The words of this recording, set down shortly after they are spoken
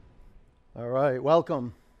All right,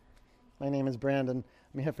 welcome. My name is Brandon.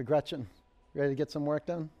 I'm here for Gretchen. Ready to get some work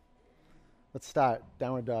done? Let's start.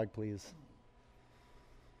 Downward dog, please.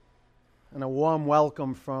 And a warm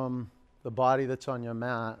welcome from the body that's on your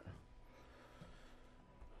mat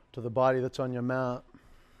to the body that's on your mat.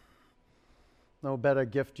 No better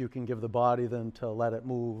gift you can give the body than to let it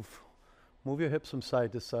move. Move your hips from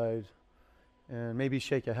side to side and maybe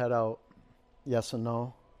shake your head out. Yes and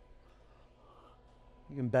no.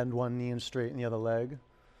 You can bend one knee and straighten the other leg.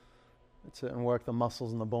 That's it, and work the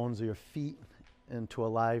muscles and the bones of your feet into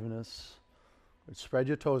aliveness. Spread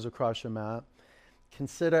your toes across your mat.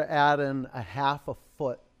 Consider adding a half a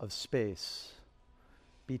foot of space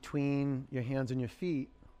between your hands and your feet.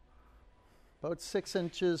 About 6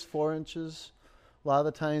 inches, 4 inches. A lot of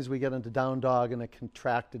the times we get into down dog in a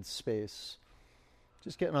contracted space.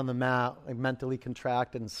 Just getting on the mat, like mentally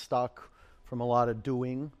contracted and stuck from a lot of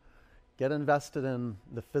doing. Get invested in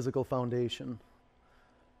the physical foundation,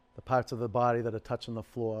 the parts of the body that are touching the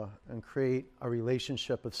floor, and create a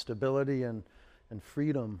relationship of stability and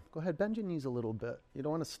freedom. Go ahead, bend your knees a little bit. You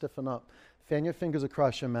don't want to stiffen up. Fan your fingers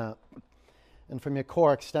across your mat. And from your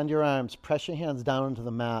core, extend your arms. Press your hands down into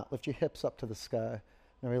the mat. Lift your hips up to the sky.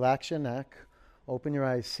 Now relax your neck. Open your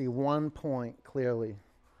eyes. See one point clearly.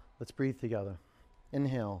 Let's breathe together.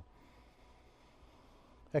 Inhale.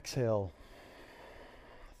 Exhale.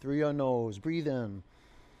 Through your nose, breathe in.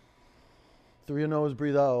 Through your nose,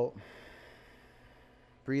 breathe out.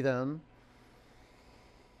 Breathe in.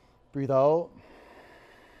 Breathe out.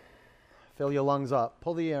 Fill your lungs up.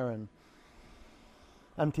 Pull the air in.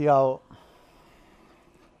 Empty out.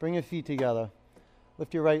 Bring your feet together.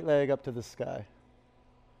 Lift your right leg up to the sky.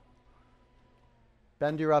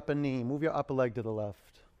 Bend your upper knee. Move your upper leg to the left.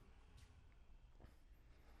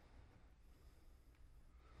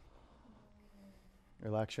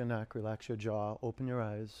 Relax your neck, relax your jaw, open your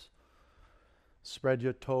eyes. Spread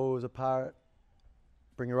your toes apart.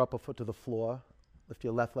 Bring your upper foot to the floor. Lift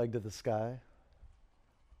your left leg to the sky.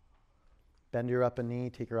 Bend your upper knee,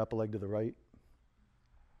 take your upper leg to the right.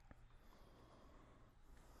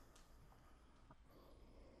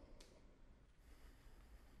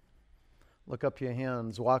 Look up your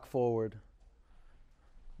hands, walk forward.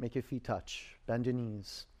 Make your feet touch. Bend your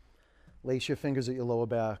knees. Lace your fingers at your lower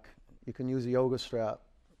back. You can use a yoga strap.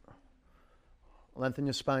 Lengthen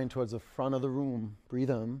your spine towards the front of the room. Breathe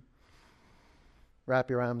in. Wrap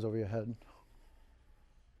your arms over your head.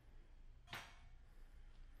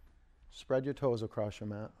 Spread your toes across your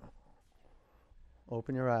mat.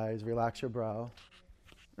 Open your eyes. Relax your brow.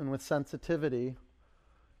 And with sensitivity,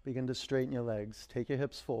 begin to straighten your legs. Take your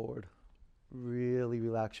hips forward. Really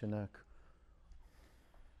relax your neck.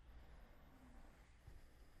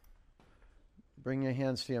 Bring your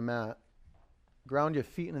hands to your mat. Ground your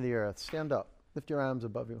feet into the earth. Stand up. Lift your arms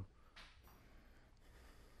above you.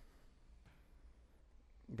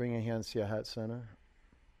 Bring your hands to your heart center.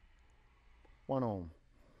 One Om.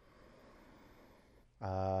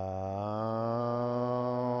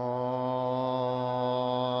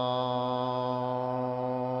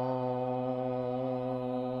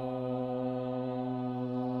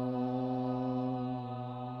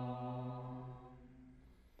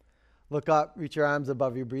 Look up, reach your arms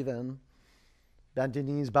above you, breathe in. Bend your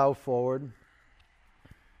knees, bow forward.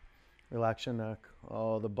 Relax your neck.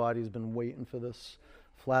 Oh, the body's been waiting for this.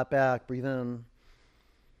 Flat back, breathe in.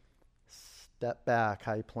 Step back,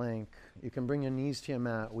 high plank. You can bring your knees to your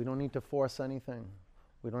mat. We don't need to force anything.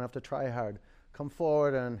 We don't have to try hard. Come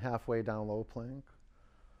forward and halfway down, low plank.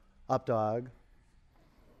 Up dog.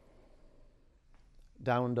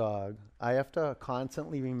 Down dog. I have to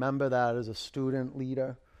constantly remember that as a student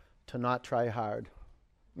leader, to not try hard.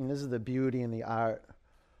 I mean, this is the beauty and the art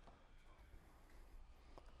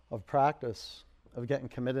of practice, of getting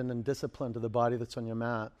committed and disciplined to the body that's on your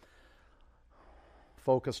mat,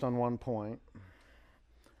 focused on one point,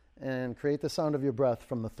 and create the sound of your breath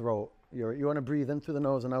from the throat. You want to breathe in through the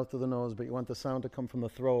nose and out through the nose, but you want the sound to come from the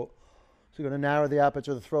throat. So you're going to narrow the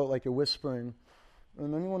aperture of the throat like you're whispering,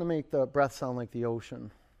 and then you want to make the breath sound like the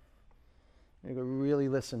ocean. You're going to really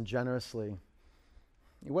listen generously.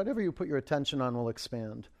 Whatever you put your attention on will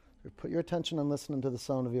expand. You put your attention on listening to the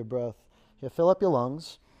sound of your breath. Here, fill up your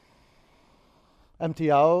lungs.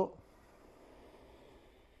 Empty out.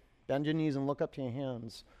 Bend your knees and look up to your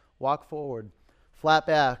hands. Walk forward. Flat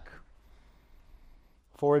back.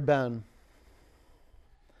 Forward bend.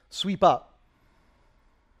 Sweep up.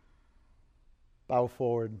 Bow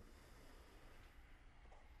forward.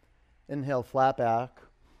 Inhale, flat back.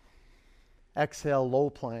 Exhale,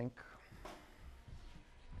 low plank.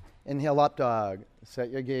 Inhale, up dog.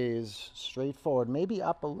 Set your gaze straight forward, maybe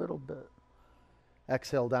up a little bit.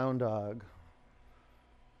 Exhale, down dog.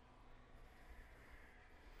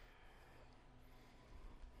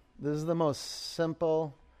 This is the most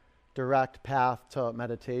simple, direct path to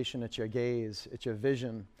meditation. It's your gaze. It's your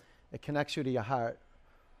vision. It connects you to your heart.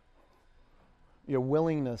 Your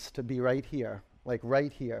willingness to be right here, like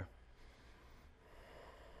right here.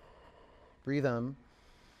 Breathe in.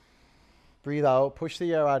 Breathe out. Push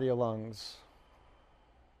the air out of your lungs.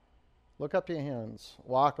 Look up to your hands.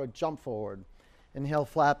 Walk or jump forward. Inhale,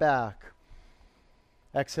 flat back.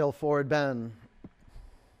 Exhale, forward bend.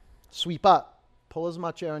 Sweep up. Pull as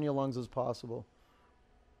much air in your lungs as possible.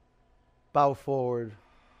 Bow forward.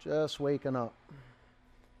 Just waking up.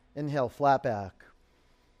 Inhale, flat back.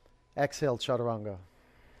 Exhale, chaturanga.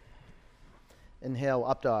 Inhale,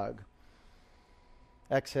 up dog.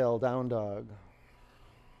 Exhale, down dog.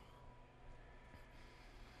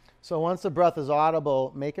 So once the breath is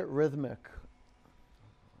audible, make it rhythmic.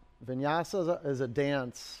 Vinyasa is a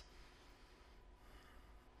dance.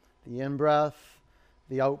 The in-breath,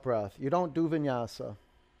 the out-breath. You don't do vinyasa.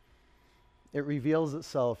 It reveals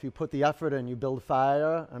itself. You put the effort in, you build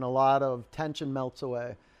fire, and a lot of tension melts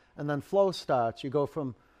away. And then flow starts. You go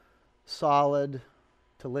from solid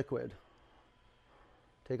to liquid.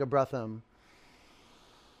 Take a breath in.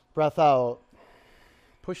 Breath out.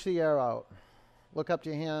 Push the air out. Look up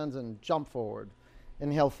to your hands and jump forward.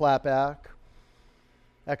 Inhale, flat back.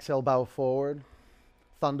 Exhale, bow forward.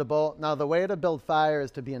 Thunderbolt. Now, the way to build fire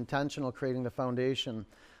is to be intentional, creating the foundation.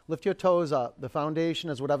 Lift your toes up. The foundation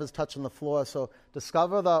is whatever's touching the floor. So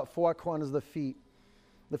discover the four corners of the feet.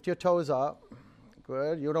 Lift your toes up.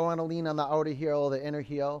 Good. You don't want to lean on the outer heel or the inner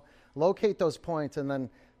heel. Locate those points and then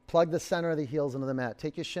plug the center of the heels into the mat.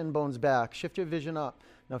 Take your shin bones back. Shift your vision up.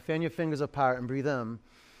 Now fan your fingers apart and breathe in.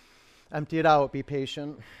 Empty it out. Be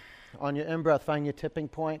patient. On your in-breath, find your tipping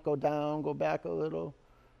point. Go down. Go back a little.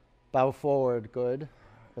 Bow forward. Good.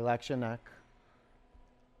 Relax your neck.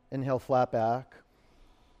 Inhale, flat back.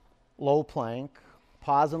 Low plank.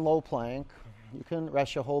 Pause in low plank. You can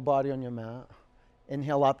rest your whole body on your mat.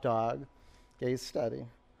 Inhale, up dog. Gaze steady.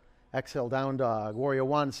 Exhale, down dog. Warrior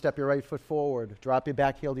one, step your right foot forward. Drop your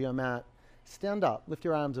back heel to your mat. Stand up. Lift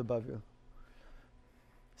your arms above you.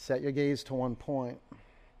 Set your gaze to one point.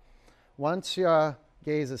 Once your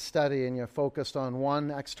gaze is steady and you're focused on one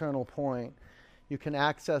external point, you can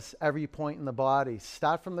access every point in the body.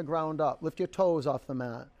 Start from the ground up. Lift your toes off the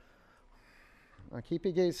mat. Now keep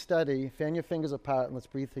your gaze steady. Fan your fingers apart and let's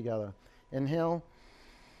breathe together. Inhale.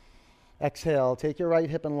 Exhale. Take your right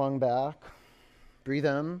hip and lung back. Breathe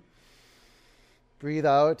in. Breathe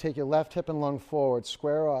out. Take your left hip and lung forward.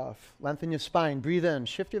 Square off. Lengthen your spine. Breathe in.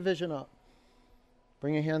 Shift your vision up.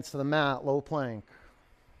 Bring your hands to the mat. Low plank.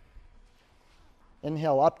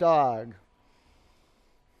 Inhale, up dog.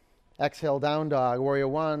 Exhale, down dog. Warrior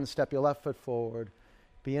one, step your left foot forward.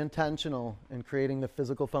 Be intentional in creating the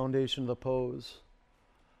physical foundation of the pose.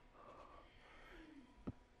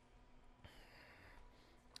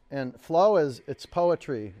 And flow it's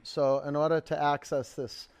poetry. So in order to access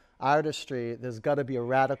this artistry, there's got to be a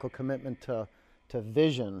radical commitment to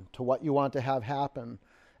vision, to what you want to have happen.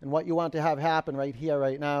 And what you want to have happen right here,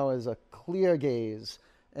 right now, is a clear gaze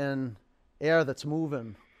and air that's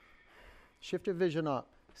moving. Shift your vision up.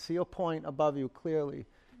 See a point above you clearly.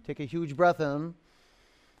 Take a huge breath in.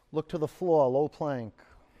 Look to the floor, low plank.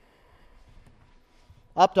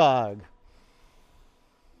 Up dog.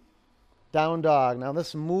 Down dog. Now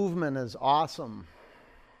this movement is awesome.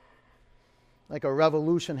 Like a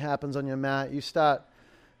revolution happens on your mat. You start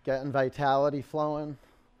getting vitality flowing,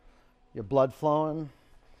 your blood flowing.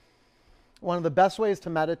 One of the best ways to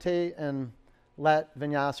meditate and let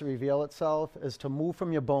vinyasa reveal itself is to move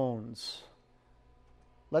from your bones.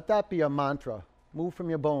 Let that be a mantra. Move from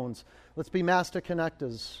your bones. Let's be master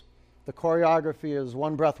connectors. The choreography is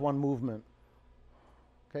one breath, one movement.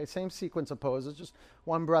 Okay, same sequence of poses, just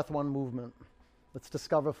one breath, one movement. Let's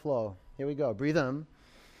discover flow. Here we go. Breathe in.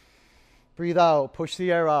 Breathe out. Push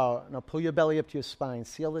the air out. Now pull your belly up to your spine.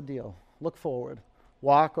 Seal the deal. Look forward.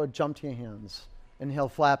 Walk or jump to your hands. Inhale,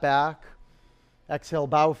 flat back. Exhale,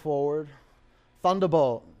 bow forward.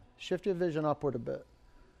 Thunderbolt. Shift your vision upward a bit.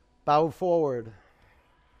 Bow forward.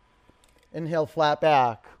 Inhale, flat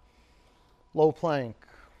back. Low plank.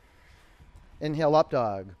 Inhale, up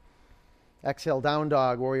dog. Exhale, down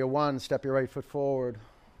dog. Warrior one, step your right foot forward.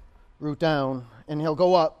 Root down. Inhale,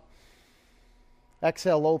 go up.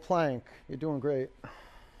 Exhale, low plank. You're doing great.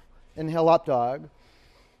 Inhale, up dog.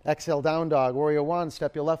 Exhale, down dog. Warrior one,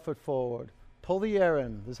 step your left foot forward. Pull the air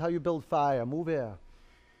in. This is how you build fire. Move air.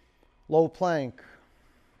 Low plank.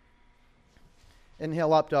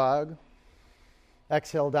 Inhale, up dog.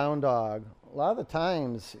 Exhale, down dog. A lot of the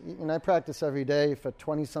times, and I practice every day for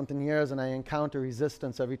 20-something years, and I encounter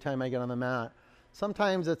resistance every time I get on the mat.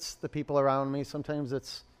 Sometimes it's the people around me. Sometimes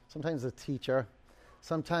it's the teacher.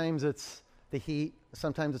 Sometimes it's the heat.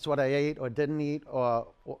 Sometimes it's what I ate or didn't eat, or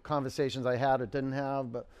what conversations I had or didn't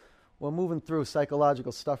have. But we're moving through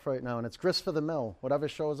psychological stuff right now, and it's grist for the mill. Whatever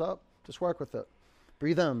shows up, just work with it.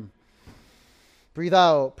 Breathe in. Breathe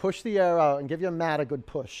out. Push the air out and give your mat a good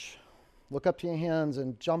push. Look up to your hands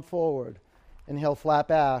and jump forward. Inhale, flat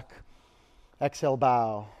back. Exhale,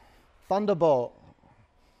 bow. Thunderbolt.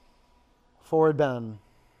 Forward bend.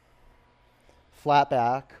 Flat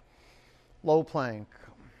back. Low plank.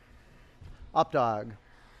 Up dog.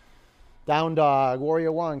 Down dog.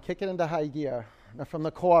 Warrior one. Kick it into high gear. Now from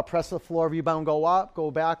the core, press the floor, rebound, go up,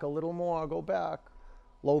 go back a little more, go back.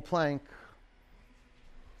 Low plank.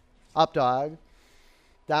 Up dog.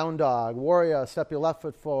 Down dog. Warrior, step your left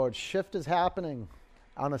foot forward. Shift is happening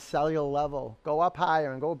on a cellular level. Go up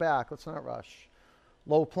higher and go back. Let's not rush.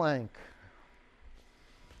 Low plank.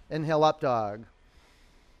 Inhale, up dog.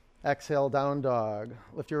 Exhale, down dog.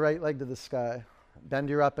 Lift your right leg to the sky. Bend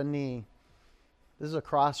your upper knee. This is a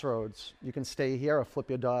crossroads. You can stay here or flip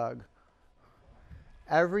your dog.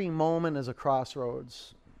 Every moment is a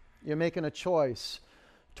crossroads. You're making a choice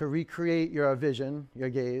to recreate your vision, your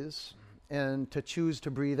gaze, and to choose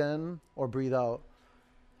to breathe in or breathe out.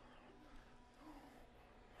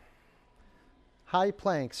 High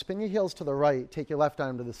plank. Spin your heels to the right. Take your left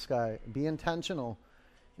arm to the sky. Be intentional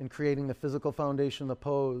in creating the physical foundation of the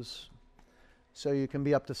pose so you can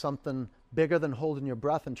be up to something bigger than holding your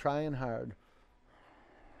breath and trying hard.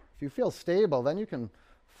 If you feel stable, then you can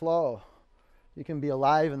flow. You can be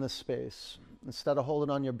alive in this space. Instead of holding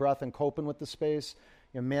on your breath and coping with the space,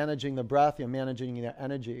 you're managing the breath, you're managing your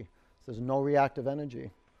energy. So there's no reactive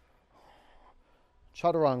energy.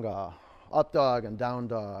 Chaturanga, up dog and down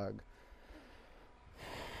dog.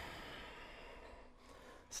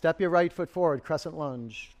 Step your right foot forward, crescent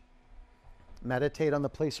lunge. Meditate on the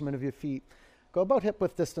placement of your feet. Go about hip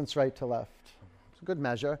width distance right to left. It's a good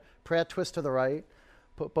measure. Prayer twist to the right.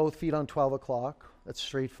 Put both feet on 12 o'clock. That's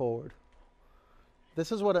straightforward.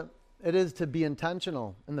 This is what it is to be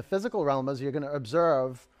intentional. In the physical realm, as you're going to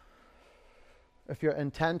observe, if your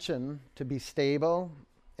intention to be stable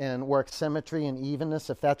and work symmetry and evenness,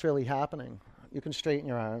 if that's really happening, you can straighten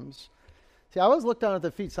your arms. See, I always look down at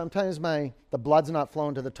the feet. Sometimes the blood's not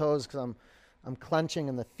flowing to the toes because I'm clenching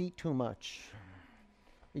in the feet too much.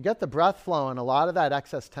 You get the breath flowing, a lot of that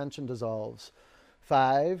excess tension dissolves.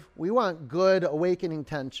 5, we want good awakening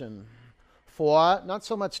tension. 4, not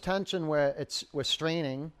so much tension where we're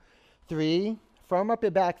straining. 3, firm up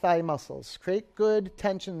your back thigh muscles. Create good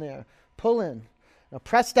tension there. Pull in. Now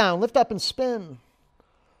press down, lift up and spin.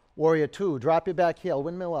 Warrior 2, drop your back heel,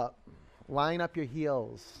 windmill up. Line up your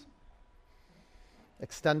heels.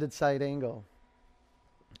 Extended side angle.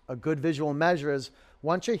 A good visual measure is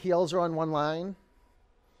once your heels are on one line,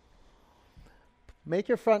 make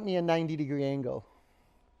your front knee a 90-degree angle.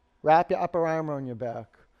 Wrap your upper arm around your back.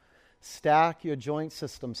 Stack your joint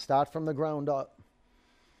system. Start from the ground up.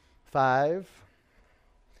 5.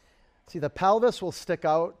 See, the pelvis will stick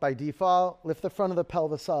out by default. Lift the front of the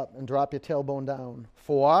pelvis up and drop your tailbone down.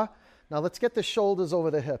 4. Now let's get the shoulders over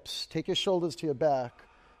the hips. Take your shoulders to your back.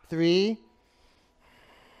 3.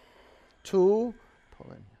 2.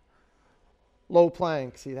 Pull in. Low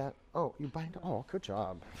plank. See that? Oh, you bind. Oh, good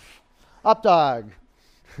job. Up dog.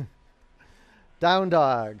 Down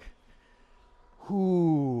dog.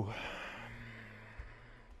 Ooh.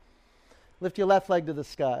 Lift your left leg to the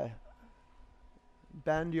sky.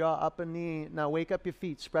 Bend your upper knee. Now wake up your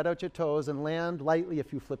feet. Spread out your toes and land lightly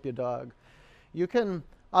if you flip your dog. You can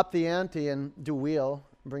up the ante and do wheel.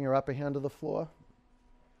 Bring your upper hand to the floor.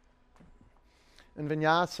 In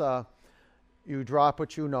vinyasa, you drop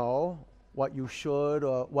what you know, what you should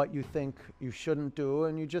or what you think you shouldn't do,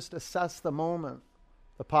 and you just assess the moment,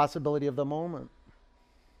 the possibility of the moment.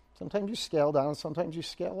 Sometimes you scale down, sometimes you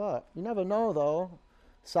scale up. You never know, though.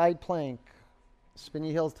 Side plank. Spin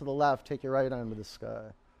your heels to the left, take your right arm to the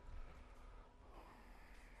sky.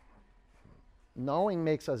 Knowing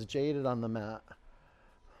makes us jaded on the mat.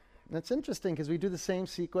 And it's interesting because we do the same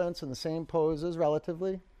sequence and the same poses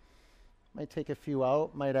relatively. Might take a few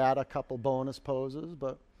out, might add a couple bonus poses,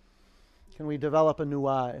 but can we develop a new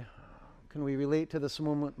eye? Can we relate to this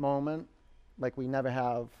moment like we never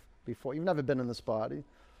have before? You've never been in this body.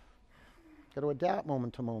 Got to adapt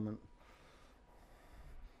moment to moment.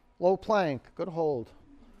 Low plank, good hold.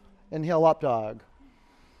 Inhale, up dog.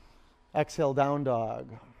 Exhale, down dog.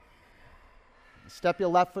 Step your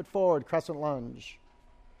left foot forward, crescent lunge.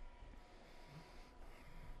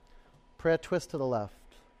 Prayer twist to the left.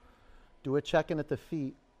 Do a check-in at the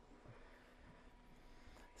feet.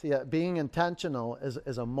 See, being intentional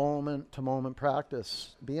is a moment-to-moment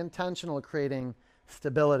practice. Be intentional at creating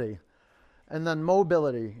stability. And then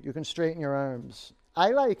mobility. You can straighten your arms.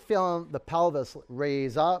 I like feeling the pelvis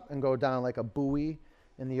raise up and go down like a buoy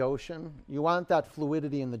in the ocean. You want that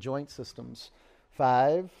fluidity in the joint systems.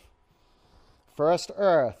 5. First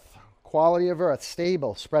earth. Quality of earth.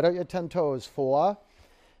 Stable. Spread out your 10 toes. 4.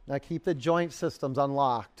 Now keep the joint systems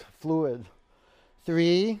unlocked. Fluid.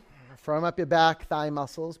 3. Firm up your back, thigh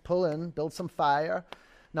muscles. Pull in. Build some fire.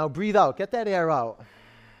 Now breathe out. Get that air out.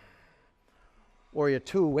 Warrior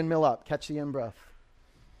 2. Windmill up. Catch the in-breath.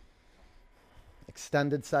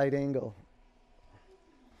 Extended side angle.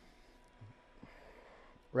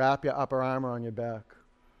 Wrap your upper arm around your back.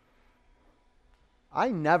 I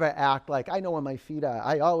never act like I know where my feet are.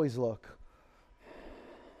 I always look.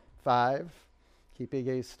 5. Keep your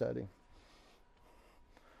gaze steady.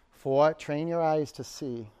 4. Train your eyes to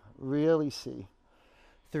see. Really see.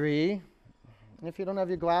 3. And if you don't have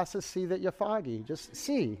your glasses, see that you're foggy. Just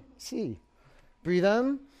see. Breathe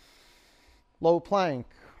in. Low plank.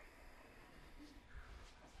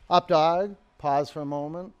 Up dog. Pause for a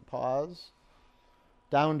moment. Pause.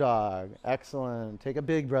 Down dog. Excellent. Take a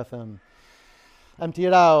big breath in. Empty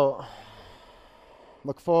it out.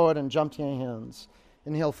 Look forward and jump to your hands.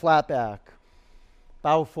 Inhale, flat back.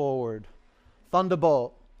 Bow forward.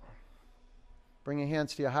 Thunderbolt. Bring your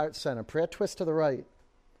hands to your heart center. Prayer twist to the right.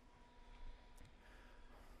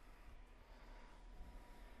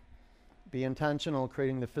 Be intentional,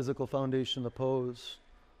 creating the physical foundation of the pose.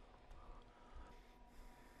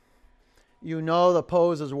 You know the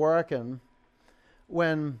pose is working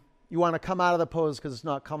when you want to come out of the pose because it's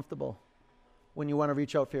not comfortable. When you want to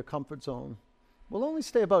reach out for your comfort zone. We'll only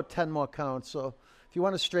stay about 10 more counts. So if you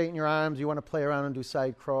want to straighten your arms, you want to play around and do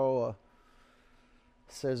side crow or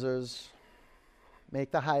scissors,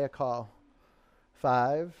 make the higher call.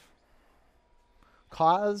 5.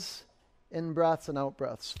 Cause in-breaths and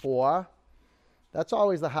out-breaths. 4. That's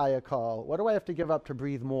always the higher call. What do I have to give up to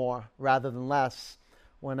breathe more rather than less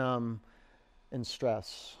when I'm in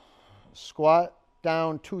stress? Squat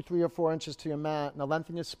down 2, 3, or 4 inches to your mat. Now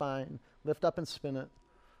lengthen your spine. Lift up and spin it.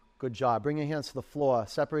 Good job. Bring your hands to the floor.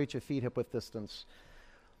 Separate your feet hip-width distance.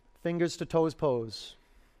 Fingers to toes pose.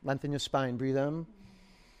 Lengthen your spine. Breathe in.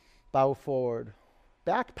 Bow forward.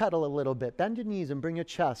 Backpedal a little bit. Bend your knees and bring your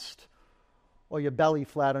chest or your belly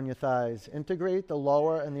flat on your thighs. Integrate the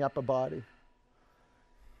lower and the upper body.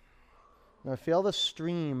 Now feel the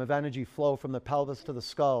stream of energy flow from the pelvis to the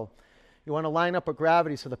skull. You want to line up with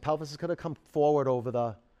gravity so the pelvis is going to come forward over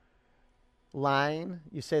the line.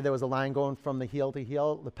 You say there was a line going from the heel to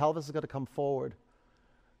heel. The pelvis is going to come forward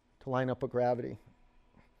to line up with gravity.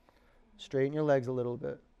 Straighten your legs a little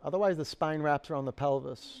bit. Otherwise, the spine wraps around the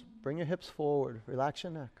pelvis. Bring your hips forward. Relax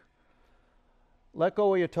your neck. Let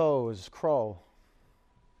go of your toes. Crow.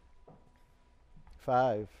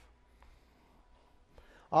 5.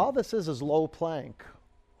 All this is low plank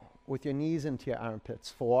with your knees into your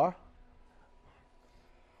armpits. 4.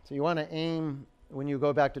 So you want to aim. When you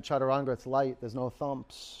go back to chaturanga, it's light. There's no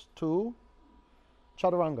thumps. 2,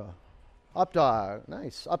 chaturanga. Up dog.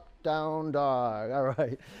 Nice. Up, down, dog. All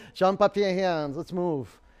right. Jump up to your hands. Let's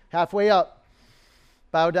move. Halfway up.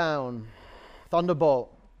 Bow down.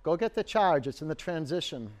 Thunderbolt. Go get the charge. It's in the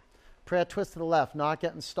transition. Prayer twist to the left. Not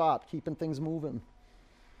getting stopped. Keeping things moving.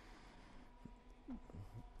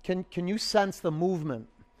 Can you sense the movement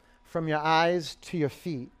from your eyes to your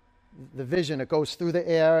feet? The vision. It goes through the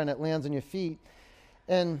air and it lands on your feet.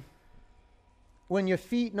 And when your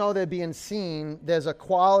feet know they're being seen, there's a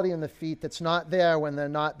quality in the feet that's not there when they're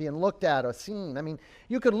not being looked at or seen. I mean,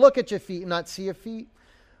 you could look at your feet and not see your feet.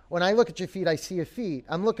 When I look at your feet, I see your feet.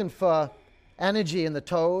 I'm looking for energy in the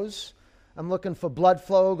toes. I'm looking for blood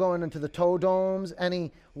flow going into the toe domes,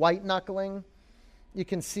 any white knuckling. You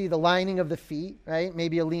can see the lining of the feet, right?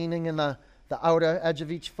 Maybe you're leaning in the outer edge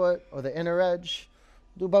of each foot or the inner edge.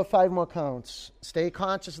 Do about 5 more counts. Stay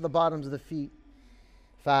conscious of the bottoms of the feet.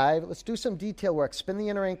 5, let's do some detail work. Spin the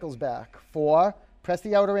inner ankles back. 4, press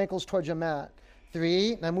the outer ankles towards your mat.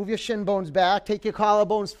 3, now move your shin bones back. Take your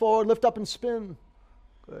collarbones forward. Lift up and spin.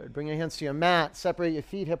 Good. Bring your hands to your mat. Separate your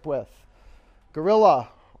feet hip width. Gorilla.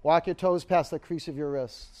 Walk your toes past the crease of your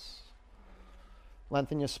wrists.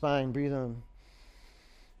 Lengthen your spine. Breathe in.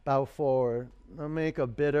 Bow forward. Now make a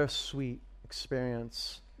bittersweet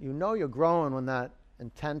experience. You know you're growing when that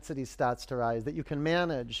intensity starts to rise, that you can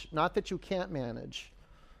manage, not that you can't manage.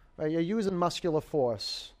 Right? You're using muscular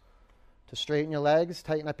force to straighten your legs,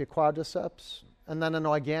 tighten up your quadriceps, and then an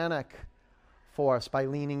organic force by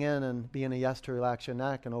leaning in and being a yes to relax your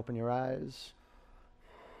neck and open your eyes.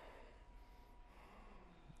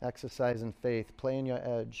 Exercise in faith. Play in your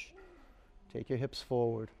edge. Take your hips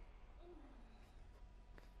forward.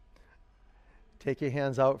 Take your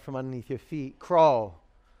hands out from underneath your feet. Crawl.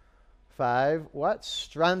 5. What?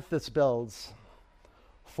 Strength this builds.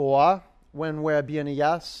 4. When we're being a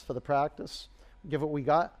yes for the practice, give what we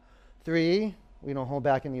got. 3. We don't hold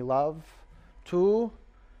back any love. 2.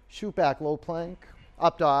 Shoot back, low plank.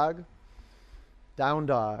 Up dog. Down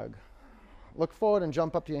dog. Look forward and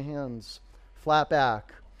jump up to your hands. Flat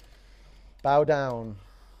back. Bow down.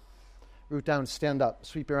 Root down, stand up.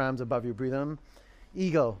 Sweep your arms above you. Breathe in.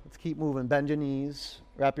 Eagle. Let's keep moving. Bend your knees.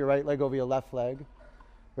 Wrap your right leg over your left leg.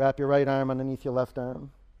 Wrap your right arm underneath your left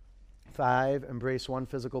arm. 5. Embrace one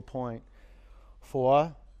physical point.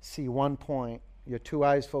 4. See one point. Your 2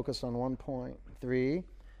 eyes focus on one point. 3.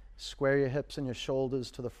 Square your hips and your shoulders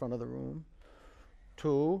to the front of the room.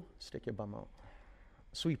 2. Stick your bum out.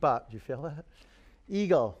 Sweep up. Do you feel that?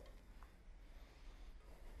 Eagle.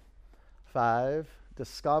 5.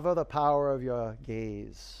 Discover the power of your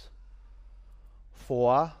gaze.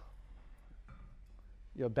 4.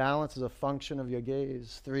 Your balance is a function of your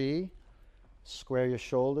gaze. 3. Square your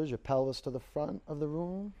shoulders, your pelvis to the front of the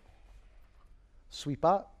room. Sweep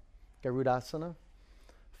up. Garudasana.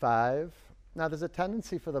 5. Now there's a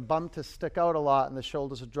tendency for the bum to stick out a lot and the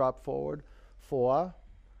shoulders to drop forward. 4.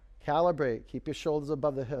 Calibrate. Keep your shoulders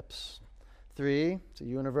above the hips. 3. It's a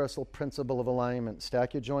universal principle of alignment.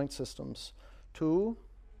 Stack your joint systems. 2.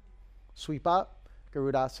 Sweep up.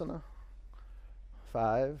 Garudasana.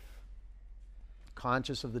 5.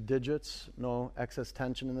 Conscious of the digits. No excess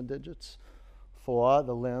tension in the digits. 4.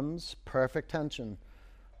 The limbs. Perfect tension.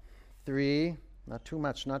 3. Not too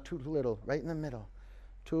much, not too little. Right in the middle.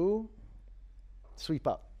 2. Sweep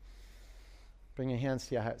up. Bring your hands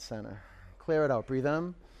to your heart center. Clear it out. Breathe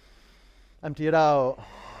in. Empty it out.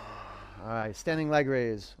 All right. Standing leg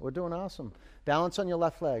raise. We're doing awesome. Balance on your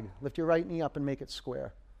left leg. Lift your right knee up and make it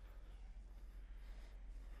square.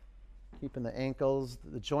 Keeping the ankles,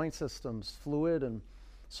 the joint systems fluid and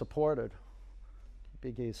supported.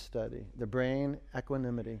 Keep your gaze steady. The brain,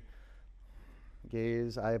 equanimity.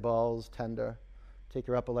 Gaze, eyeballs, tender. Take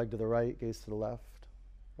your upper leg to the right, gaze to the left.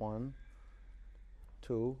 1,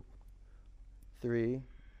 2, 3,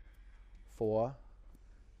 4.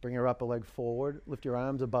 Bring your upper leg forward. Lift your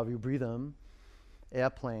arms above you. Breathe in.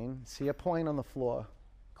 Airplane. See a point on the floor.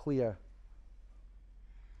 Clear.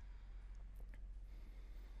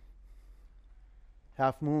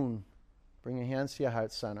 Half moon. Bring your hands to your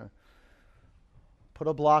heart center. Put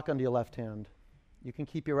a block under your left hand. You can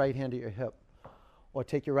keep your right hand at your hip or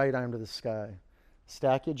take your right arm to the sky.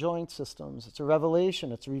 Stack your joint systems. It's a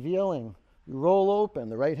revelation. It's revealing. You roll open.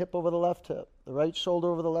 The right hip over the left hip. The right shoulder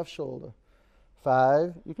over the left shoulder.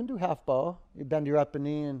 5. You can do half bow. You bend your upper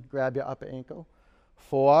knee and grab your upper ankle.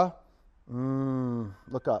 4.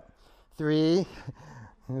 Look up. 3.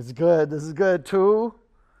 This is good. This is good. 2.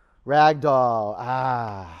 Ragdoll.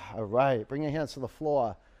 All right. Bring your hands to the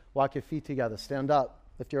floor. Walk your feet together. Stand up.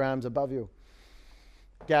 Lift your arms above you.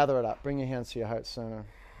 Gather it up. Bring your hands to your heart center.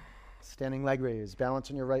 Standing leg raise. Balance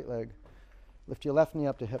on your right leg. Lift your left knee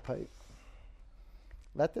up to hip height.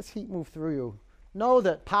 Let this heat move through you. Know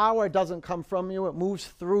that power doesn't come from you. It moves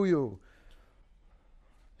through you.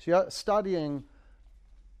 So you're studying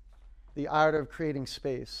the art of creating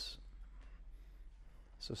space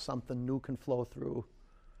so something new can flow through.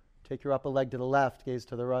 Take your upper leg to the left, gaze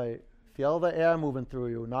to the right. Feel the air moving through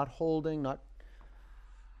you, not holding, not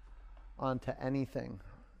onto anything.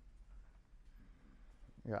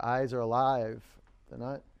 Your eyes are alive. They're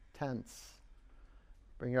not tense.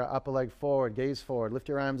 Bring your upper leg forward, gaze forward. Lift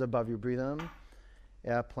your arms above you. Breathe in.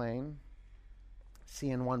 Airplane.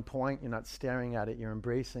 Seeing one point, you're not staring at it, you're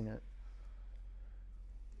embracing it.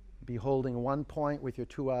 Beholding one point with your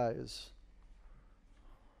 2 eyes.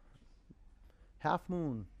 Half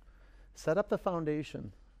moon. Set up the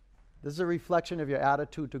foundation. This is a reflection of your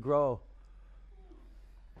attitude to grow.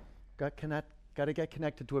 Got to get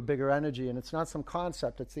connected to a bigger energy, and it's not some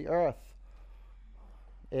concept, it's the earth.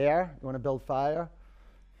 Air, you want to build fire?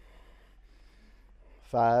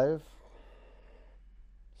 5,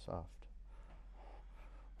 soft.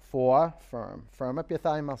 4, firm. Firm up your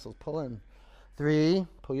thigh muscles, pull in. 3,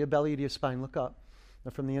 pull your belly to your spine, look up.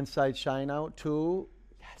 And from the inside, shine out. 2,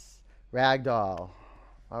 yes, ragdoll.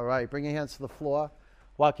 All right, bring your hands to the floor.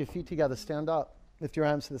 Walk your feet together, stand up. Lift your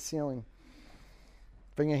arms to the ceiling.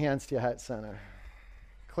 Bring your hands to your heart center.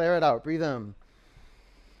 Clear it out, breathe in.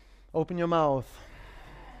 Open your mouth.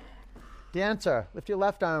 Dancer, lift your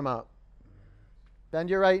left arm up. Bend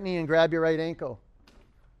your right knee and grab your right ankle.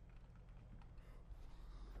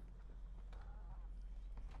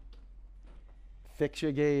 Fix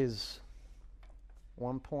your gaze.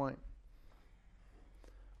 1 point.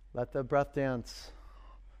 Let the breath dance.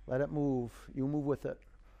 Let it move. You move with it.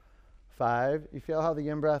 5, you feel how the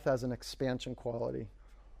in-breath has an expansion quality.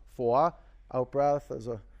 4, out-breath as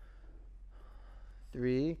a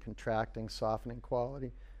 3, contracting, softening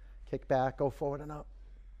quality. Kick back, go forward and up.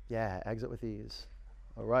 Yeah, exit with ease.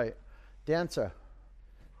 All right. Dancer,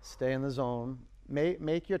 stay in the zone.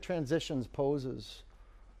 Make your transitions poses.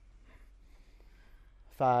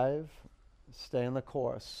 5, stay in the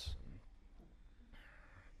course.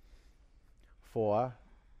 4,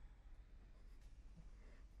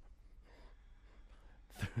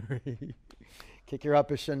 3, kick your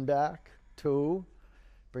upper shin back. 2,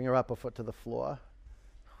 bring your upper foot to the floor.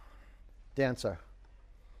 Dancer.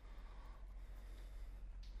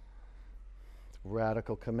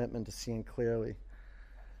 Radical commitment to seeing clearly.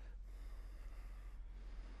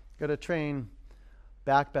 Got to train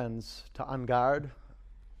back bends to unguard.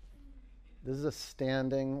 This is a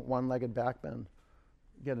standing one-legged back bend.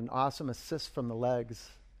 You get an awesome assist from the legs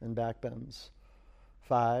in back bends.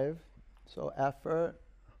 5, so effort.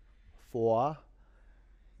 4,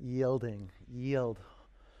 yielding, yield.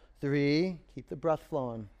 3, keep the breath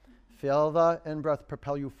flowing. Feel the in-breath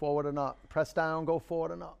propel you forward and up. Press down, go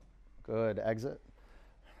forward and up. Good, exit.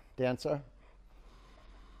 Dancer.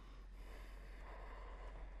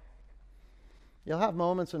 You'll have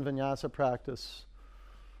moments in vinyasa practice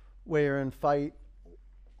where you're in fight,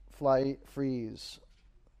 flight, freeze,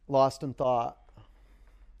 lost in thought.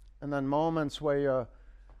 And then moments where you're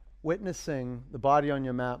witnessing the body on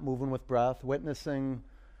your mat moving with breath, witnessing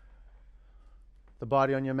the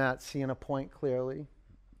body on your mat seeing a point clearly,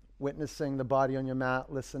 witnessing the body on your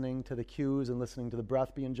mat listening to the cues and listening to the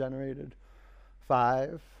breath being generated.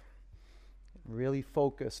 5, really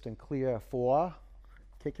focused and clear. 4,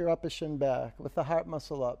 kick your upper shin back, lift the heart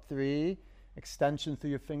muscle up. 3, extension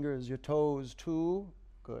through your fingers, your toes. 2,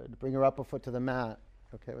 good, bring your upper foot to the mat.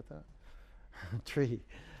 Okay with that? 3,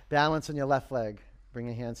 balance on your left leg. Bring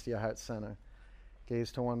your hands to your heart center.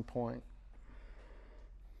 Gaze to 1 point.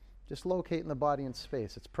 Just locating the body in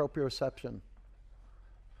space. It's proprioception.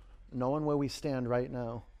 Knowing where we stand right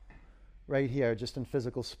now. Right here, just in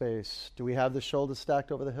physical space. Do we have the shoulders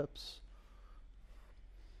stacked over the hips?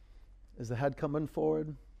 Is the head coming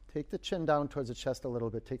forward? Take the chin down towards the chest a little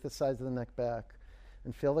bit. Take the sides of the neck back.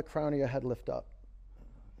 And feel the crown of your head lift up.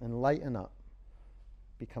 And lighten up.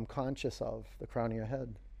 Become conscious of the crown of your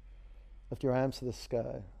head. Lift your arms to the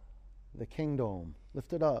sky. The king dome.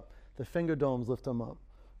 Lift it up. The finger domes, lift them up.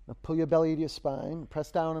 Now pull your belly to your spine.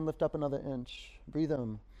 Press down and lift up another inch. Breathe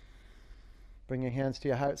in. Bring your hands to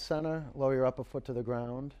your heart center. Lower your upper foot to the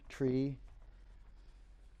ground. Tree.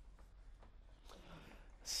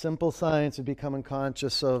 Simple science of becoming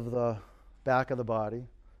conscious of the back of the body.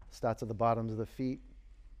 Starts at the bottoms of the feet.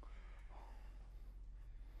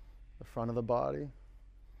 The front of the body.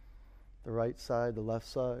 The right side, the left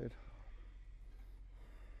side.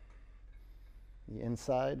 The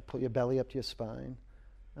inside. Pull your belly up to your spine.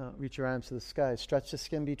 Reach your arms to the sky. Stretch the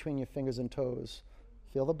skin between your fingers and toes.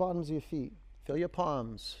 Feel the bottoms of your feet. Feel your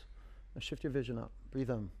palms. Now shift your vision up. Breathe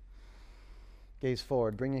in. Gaze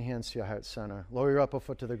forward. Bring your hands to your heart center. Lower your upper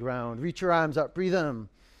foot to the ground. Reach your arms up. Breathe in.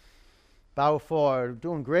 Bow forward.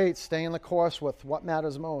 Doing great. Stay in the course with what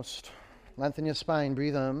matters most. Lengthen your spine.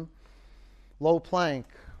 Breathe in. Low plank.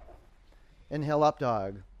 Inhale, up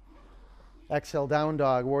dog. Exhale, down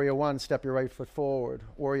dog. Warrior 1, step your right foot forward.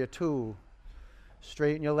 Warrior 2,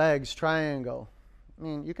 straighten your legs, triangle. I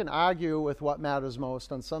mean, you can argue with what matters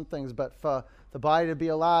most on some things, but for the body to be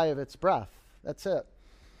alive, it's breath. That's it.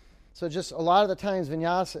 So just a lot of the times,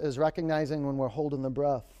 vinyasa is recognizing when we're holding the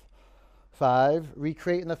breath. 5,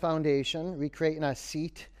 recreating the foundation, recreating our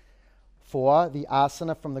seat. 4, the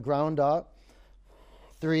asana from the ground up.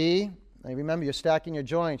 3, now remember, you're stacking your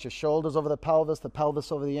joints, your shoulders over the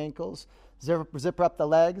pelvis over the ankles. Zipper up the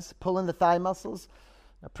legs, pull in the thigh muscles.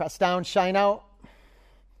 Now press down, shine out.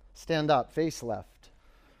 Stand up, face left.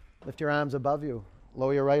 Lift your arms above you.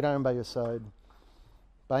 Lower your right arm by your side.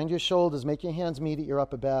 Bind your shoulders, make your hands meet at your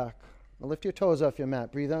upper back. Now lift your toes off your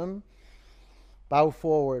mat. Breathe in. Bow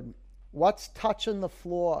forward. What's touching the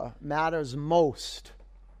floor matters most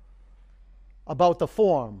about the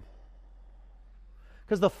form.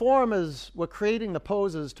 Because the form is, we're creating the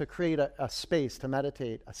poses to create a space, to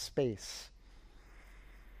meditate, a space.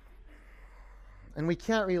 And we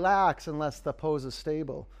can't relax unless the pose is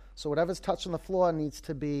stable. So whatever's touching the floor needs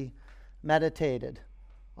to be meditated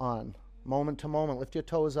on, moment to moment. Lift your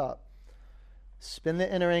toes up. Spin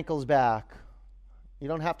the inner ankles back. You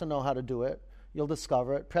don't have to know how to do it. You'll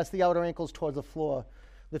discover it. Press the outer ankles towards the floor.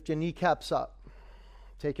 Lift your kneecaps up.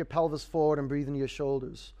 Take your pelvis forward and breathe into your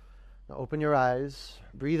shoulders. Now open your eyes.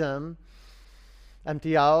 Breathe in.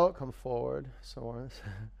 Empty out. Come forward. So on.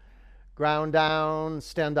 Ground down.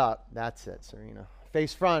 Stand up. That's it, Serena.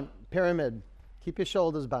 Face front. Pyramid. Keep your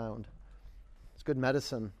shoulders bound. It's good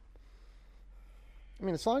medicine. I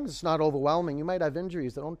mean, as long as it's not overwhelming, you might have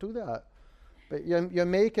injuries. Don't do that. But you're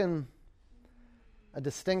making a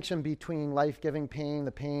distinction between life-giving pain,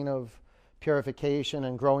 the pain of purification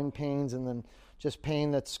and growing pains, and then just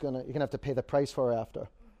pain you're gonna have to pay the price for after.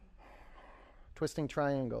 Twisting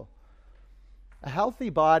triangle. A healthy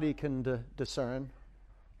body can discern.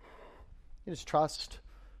 You just trust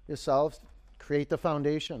yourself. Create the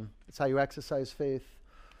foundation. It's how you exercise faith.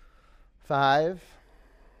 5,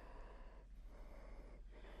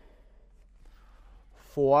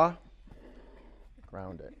 4.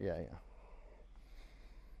 Ground it. Yeah.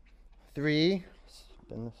 3.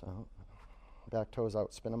 Spin this out. Back toes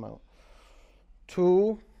out. Spin them out.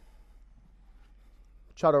 2.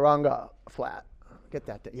 Chaturanga. Flat. Get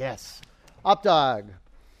that. Yes. Up dog.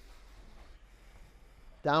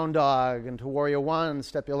 Down dog into warrior 1.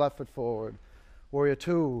 Step your left foot forward. Warrior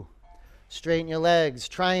 2. Straighten your legs.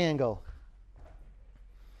 Triangle.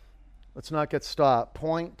 Let's not get stopped.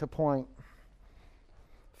 Point to point.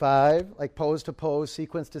 5, like pose to pose,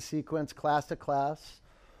 sequence to sequence, class to class.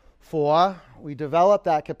 4, we develop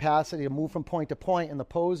that capacity to move from point to point in the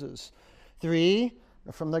poses. 3,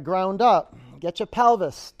 from the ground up, get your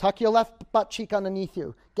pelvis, tuck your left butt cheek underneath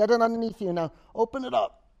you. Get it underneath you. Now open it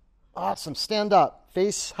up. Awesome. Stand up.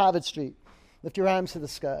 Face Harvard Street. Lift your arms to the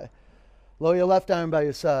sky. Lower your left arm by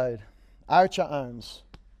your side. Arch your arms.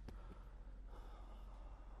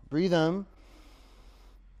 Breathe in.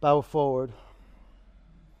 Bow forward.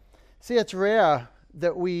 See, it's rare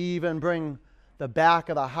that we even bring the back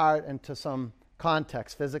of the heart into some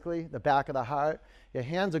context physically, the back of the heart. Your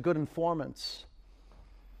hands are good informants.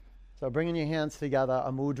 So bringing your hands together,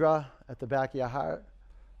 a mudra at the back of your heart.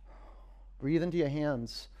 Breathe into your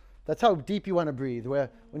hands. That's how deep you want to breathe, where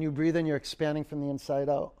when you breathe in, you're expanding from the inside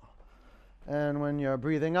out. And when you're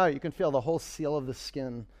breathing out, you can feel the whole seal of the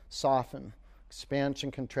skin soften, expansion,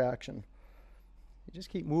 contraction. You just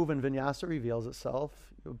keep moving, vinyasa reveals itself.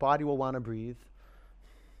 Your body will want to breathe.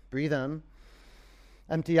 Breathe in.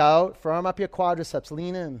 Empty out. Firm up your quadriceps.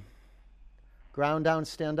 Lean in. Ground down,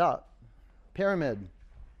 stand up. Pyramid.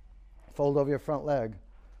 Fold over your front leg.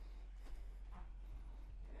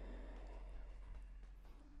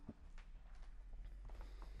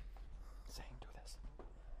 Saying, do this.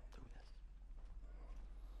 Do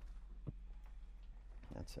this.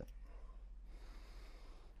 That's it.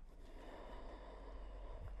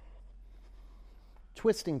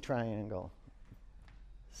 Twisting triangle.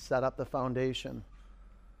 Set up the foundation.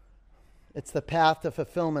 It's the path to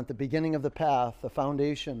fulfillment, the beginning of the path, the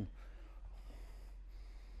foundation.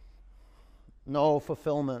 No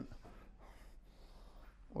fulfillment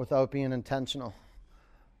without being intentional.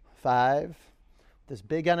 5, this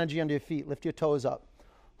big energy under your feet. Lift your toes up.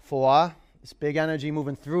 4, this big energy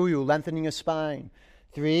moving through you, lengthening your spine.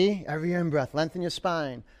 3, every in-breath, lengthen your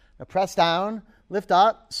spine. Now press down, lift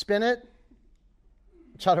up, spin it.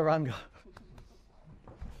 Chaturanga.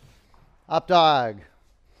 Up dog.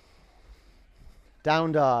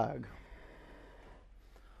 Down dog.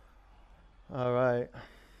 All right.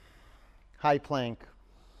 High plank.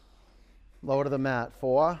 Lower to the mat.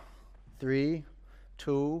 4, 3,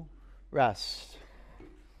 2, rest.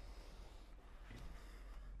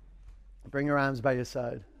 Bring your arms by your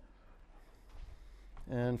side.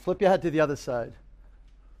 And flip your head to the other side.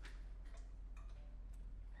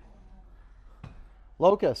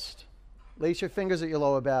 Locust. Lace your fingers at your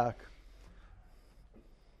lower back.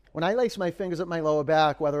 When I lace my fingers at my lower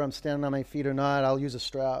back, whether I'm standing on my feet or not, I'll use a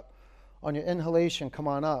strap. On your inhalation, come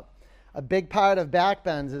on up. A big part of back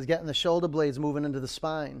bends is getting the shoulder blades moving into the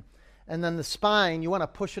spine. And then the spine, you want to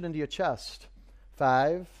push it into your chest.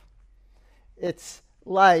 5. It's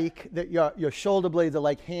like that your shoulder blades are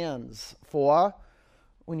like hands. 4.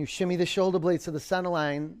 When you shimmy the shoulder blades to the center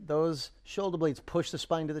line, those shoulder blades push the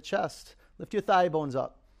spine to the chest. Lift your thigh bones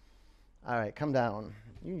up. All right, come down.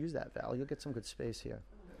 You can use that, Val. You'll get some good space here.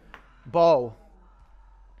 Bow.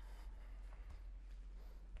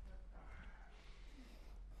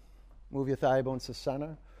 Move your thigh bones to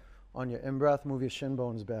center. On your in-breath, move your shin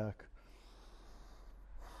bones back.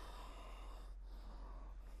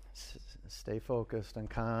 Stay focused and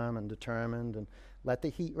calm and determined and let the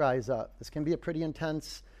heat rise up. This can be a pretty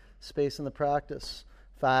intense space in the practice.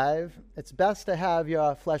 5, it's best to have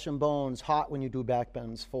your flesh and bones hot when you do back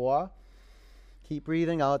bends. 4, keep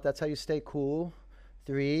breathing out. That's how you stay cool.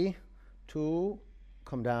 3, 2,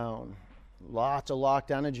 come down. Lots of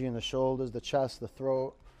locked energy in the shoulders, the chest, the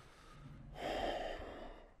throat.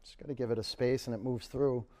 Just got to give it a space and it moves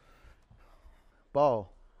through. Bow.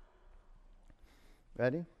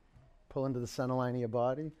 Ready? Pull into the center line of your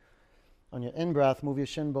body. On your in-breath, move your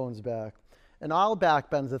shin bones back. In all back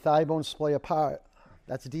bends, the thigh bones splay apart.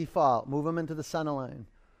 That's default. Move them into the center line.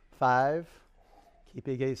 5. Keep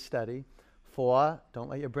your gaze steady. 4. Don't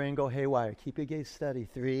let your brain go haywire. Keep your gaze steady.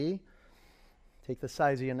 3. Take the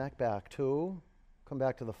sides of your neck back. 2. Come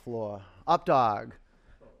back to the floor. Up dog.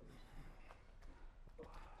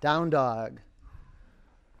 Down dog.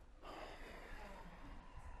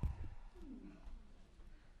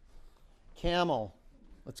 Camel.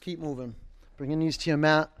 Let's keep moving. Bring your knees to your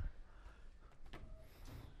mat.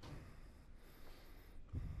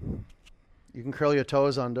 You can curl your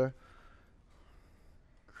toes under.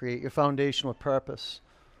 Create your foundation with purpose.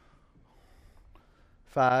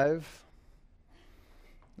 5.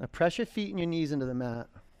 Now press your feet and your knees into the mat.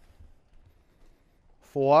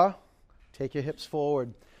 4. Take your hips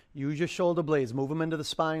forward. Use your shoulder blades. Move them into the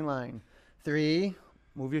spine line. 3.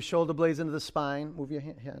 Move your shoulder blades into the spine. Move your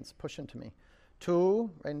hands. Push into me. 2.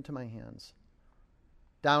 Right into my hands.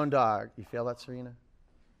 Down dog. You feel that, Serena?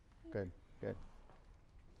 Good, good.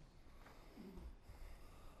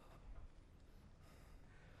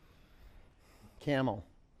 Camel.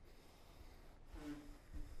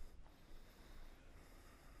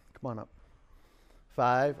 Come on up.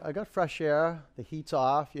 5. I got fresh air. The heat's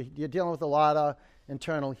off. You're dealing with a lot of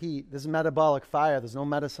internal heat. This is metabolic fire. There's no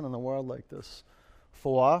medicine in the world like this.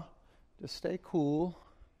 4. Just stay cool.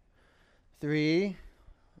 3.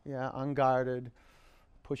 Yeah, unguarded.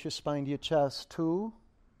 Push your spine to your chest. 2.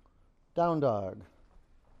 Down dog.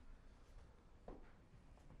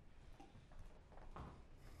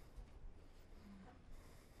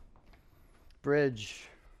 Bridge.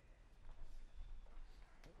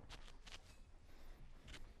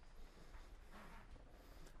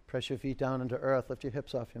 Press your feet down into earth. Lift your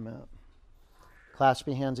hips off your mat. Clasp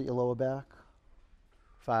your hands at your lower back.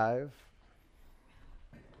 5.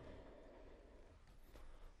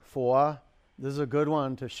 4. This is a good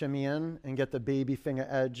one to shimmy in and get the baby finger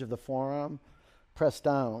edge of the forearm. Press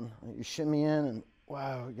down. You shimmy in and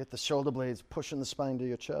wow, you get the shoulder blades pushing the spine to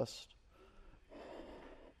your chest.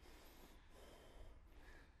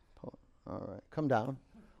 All right, come down.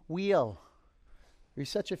 Wheel.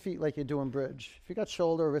 Reset your feet like you're doing bridge. If you got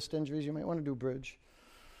shoulder or wrist injuries, you might want to do bridge.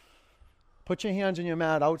 Put your hands on your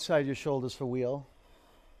mat outside your shoulders for wheel.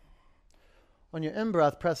 On your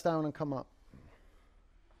in-breath, press down and come up.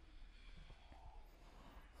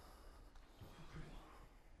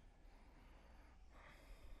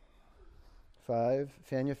 5,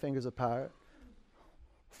 fan your fingers apart.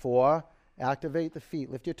 4, activate the feet.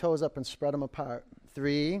 Lift your toes up and spread them apart.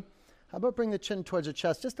 3, how about bring the chin towards your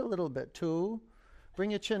chest just a little bit. 2,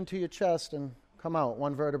 bring your chin to your chest and come out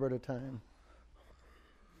one vertebra at a time.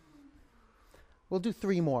 We'll do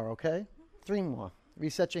 3 more, okay? 3 more.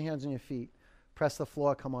 Reset your hands and your feet. Press the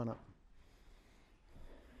floor, come on up.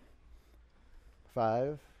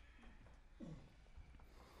 5,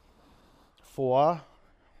 4,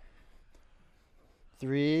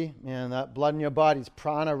 3, man, that blood in your body's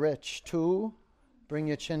prana rich. 2, bring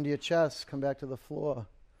your chin to your chest, come back to the floor.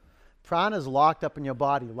 Prana is locked up in your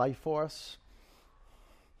body, life force.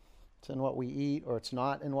 It's in what we eat or it's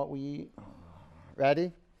not in what we eat.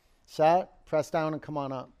 Ready? Set, press down and come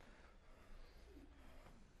on up.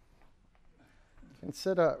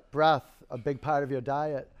 Consider breath a big part of your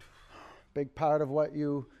diet, big part of what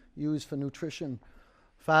you use for nutrition.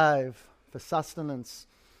 5, for sustenance.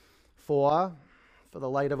 4, for the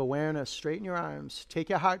light of awareness. Straighten your arms. Take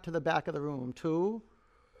your heart to the back of the room. 2,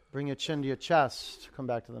 bring your chin to your chest. Come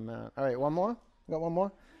back to the mat. All right, one more? You got one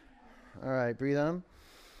more? All right, breathe in.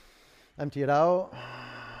 Empty it out. All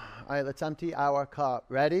right, let's empty our cup.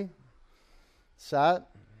 Ready? Set.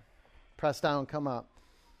 Press down, come up.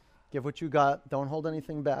 Give what you got. Don't hold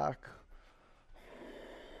anything back.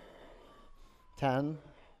 10,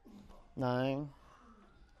 9,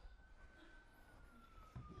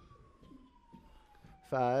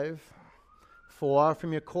 5, 4,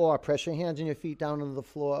 from your core. Press your hands and your feet down onto the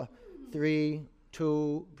floor. 3,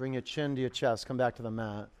 2, bring your chin to your chest. Come back to the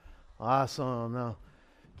mat. Awesome. Now,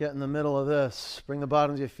 get in the middle of this. Bring the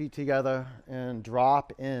bottoms of your feet together and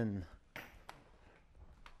drop in.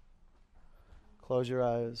 Close your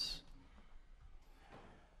eyes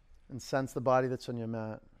and sense the body that's on your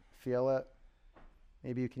mat. Feel it.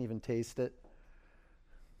 Maybe you can even taste it.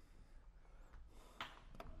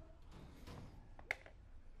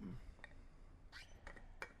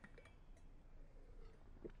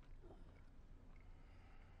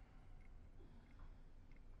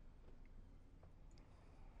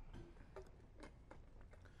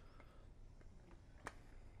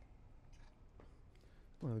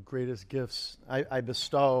 One of the greatest gifts I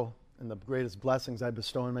bestow and the greatest blessings I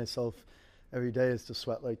bestow on myself every day is to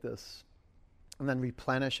sweat like this. And then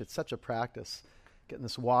replenish. It's such a practice. Getting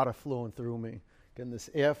this water flowing through me. Getting this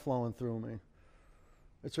air flowing through me.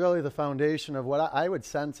 It's really the foundation of what I would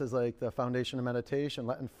sense as like the foundation of meditation,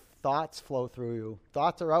 letting thoughts flow through you.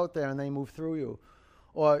 Thoughts are out there and they move through you.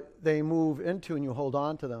 Or they move into and you hold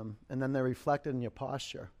on to them. And then they're reflected in your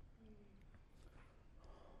posture.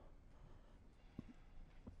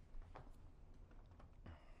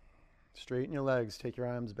 Straighten your legs. Take your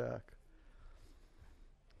arms back.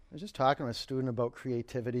 I was just talking to a student about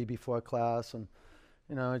creativity before class, and,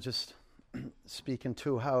 just speaking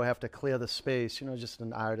to how I have to clear the space. Just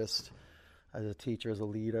an artist, as a teacher, as a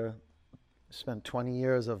leader. Spent 20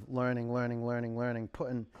 years of learning,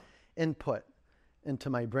 putting input into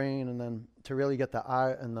my brain, and then to really get the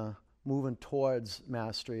art and the moving towards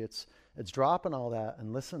mastery, it's dropping all that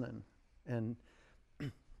and listening and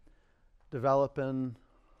developing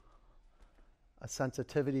a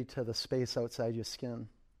sensitivity to the space outside your skin,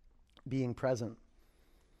 being present,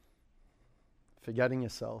 forgetting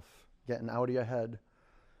yourself, getting out of your head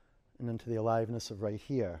and into the aliveness of right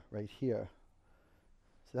here. So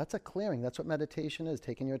that's a clearing. That's what meditation is,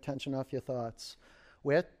 taking your attention off your thoughts.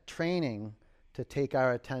 We're training to take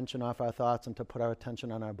our attention off our thoughts and to put our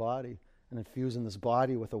attention on our body and infusing this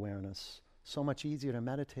body with awareness. So much easier to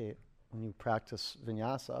meditate when you practice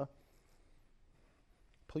vinyasa.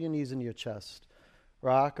 Pull your knees into your chest.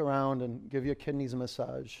 Rock around and give your kidneys a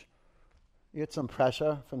massage. You get some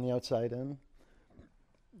pressure from the outside in.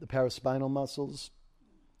 The paraspinal muscles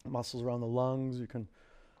around the lungs. You can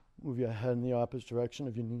move your head in the opposite direction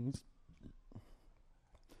of your knees.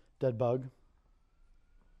 Dead bug.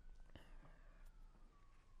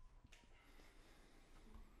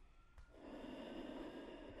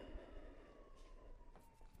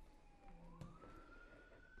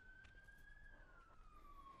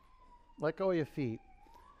 Let go of your feet.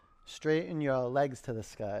 Straighten your legs to the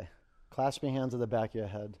sky. Clasp your hands at the back of your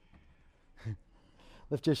head.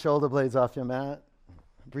 Lift your shoulder blades off your mat.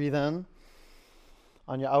 Breathe in.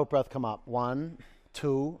 On your out breath, come up. 1,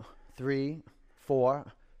 2, 3, 4,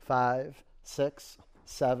 5, 6,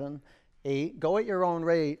 7, 8. Go at your own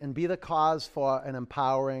rate and be the cause for an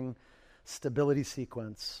empowering stability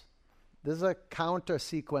sequence. This is a counter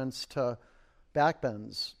sequence to back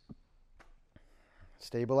bends.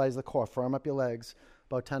 Stabilize the core. Firm up your legs.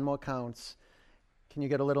 About 10 more counts. Can you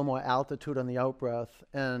get a little more altitude on the out breath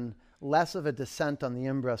and less of a descent on the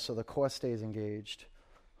in breath so the core stays engaged?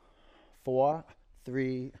 4,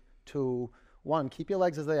 3, 2, 1. Keep your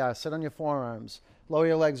legs as they are. Sit on your forearms. Lower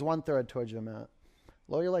your legs 1/3 towards your mat.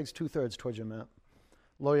 Lower your legs 2/3 towards your mat.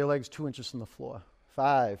 Lower your legs 2 inches from the floor.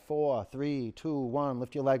 5, 4, 3, 2, 1.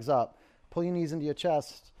 Lift your legs up. Pull your knees into your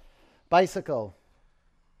chest. Bicycle.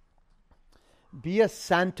 Be a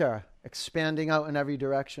center, expanding out in every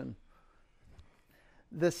direction.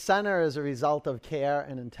 This center is a result of care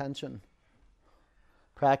and intention.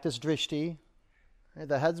 Practice drishti. Right?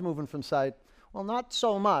 The head's moving from side. Well, not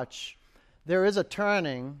so much. There is a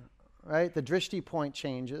turning, right? The drishti point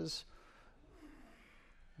changes.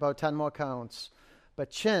 About 10 more counts.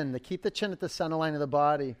 But chin, keep the chin at the center line of the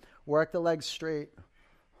body. Work the legs straight.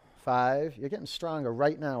 5. You're getting stronger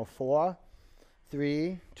right now. 4,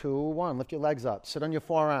 3, 2, 1. Lift your legs up. Sit on your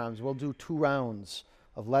forearms. We'll do 2 rounds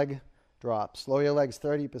of leg drops. Lower your legs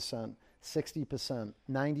 30%, 60%,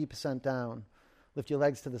 90% down. Lift your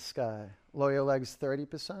legs to the sky. Lower your legs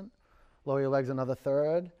 30%. Lower your legs another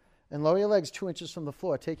third. And lower your legs 2 inches from the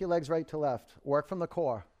floor. Take your legs right to left. Work from the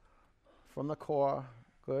core. From the core.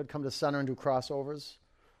 Good. Come to center and do crossovers.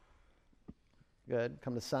 Good.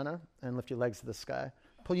 Come to center and lift your legs to the sky.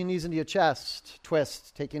 Pull your knees into your chest.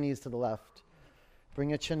 Twist. Take your knees to the left. Bring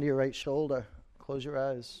your chin to your right shoulder. Close your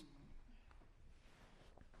eyes.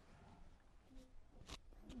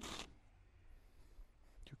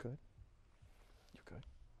 You good? You good?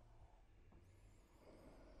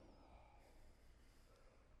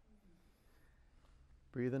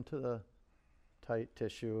 Breathe into the tight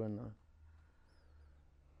tissue and the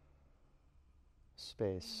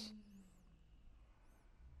space.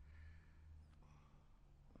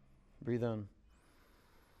 Breathe in.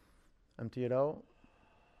 Empty it out.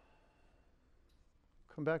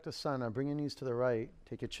 Come back to center. Bring your knees to the right.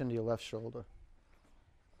 Take your chin to your left shoulder.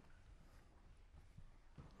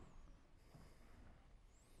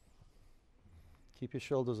 Keep your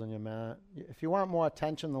shoulders on your mat. If you want more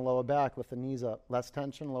tension in the lower back, lift the knees up. Less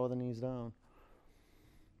tension, lower the knees down.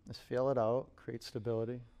 Just feel it out. Create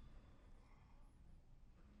stability.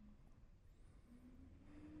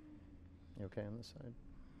 You okay on this side?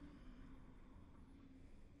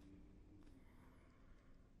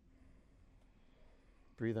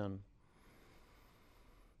 Breathe in.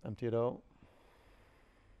 Empty it out.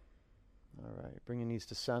 All right, bring your knees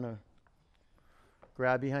to center.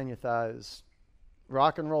 Grab behind your thighs.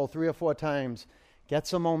 Rock and roll 3 or 4 times. Get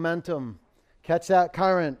some momentum. Catch that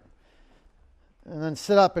current. And then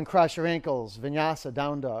sit up and cross your ankles. Vinyasa,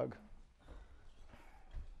 down dog.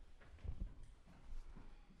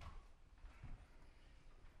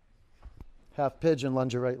 Half pigeon,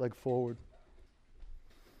 lunge your right leg forward.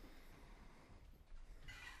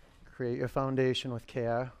 Create your foundation with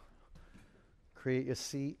care. Create your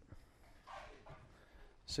seat.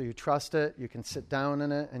 So you trust it, you can sit down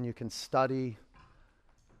in it, and you can study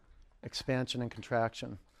expansion and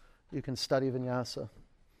contraction. You can study vinyasa.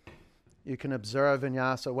 You can observe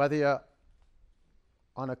vinyasa, whether you're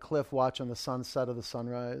on a cliff watching the sunset or the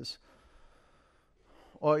sunrise,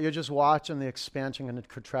 or you're just watching the expansion and the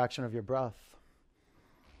contraction of your breath.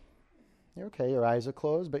 You're okay, your eyes are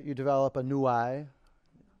closed, but you develop a new eye,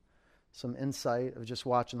 some insight of just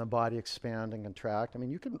watching the body expand and contract. I mean,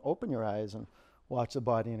 you can open your eyes and watch the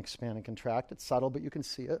body and expand and contract. It's subtle, but you can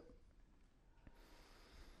see it.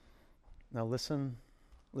 Now listen,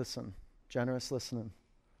 generous listening.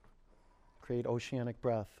 Create oceanic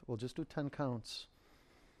breath. We'll just do 10 counts.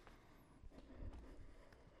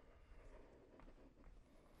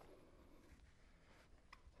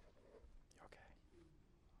 Okay.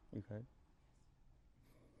 You good?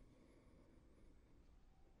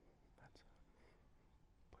 That's it.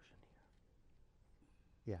 Push in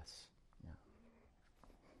here. Yes.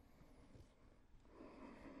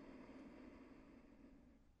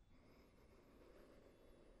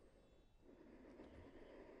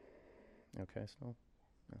 Okay, so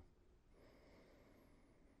yeah.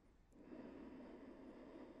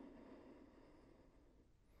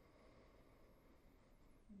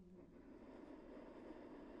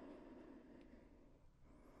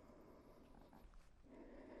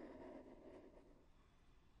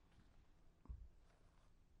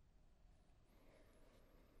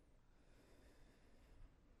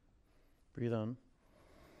 Breathe in.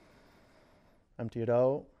 Empty it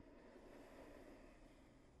out.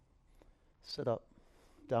 Sit up.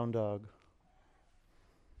 Down dog.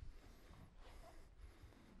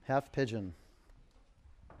 Half pigeon.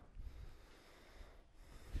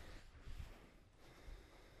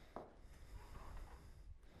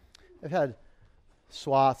 I've had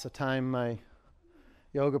swaths of time in my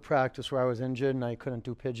yoga practice where I was injured and I couldn't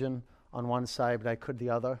do pigeon on one side, but I could the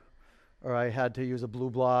other. Or I had to use a blue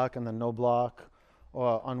block and then no block.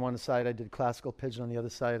 Or on one side I did classical pigeon, on the other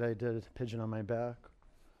side I did pigeon on my back.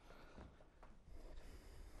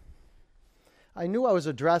 I knew I was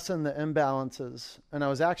addressing the imbalances, and I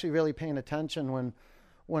was actually really paying attention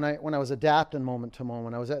when I was adapting moment to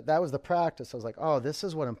moment. That was the practice. I was like, oh, this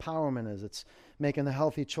is what empowerment is. It's making the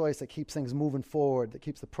healthy choice that keeps things moving forward, that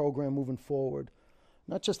keeps the program moving forward.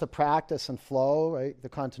 Not just the practice and flow, right? The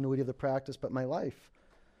continuity of the practice, but my life.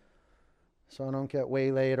 So I don't get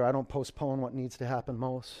waylaid or I don't postpone what needs to happen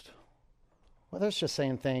most. Whether it's just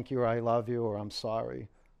saying thank you or I love you or I'm sorry.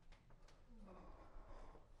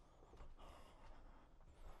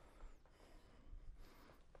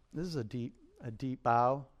 This is a deep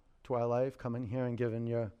bow to our life, coming here and giving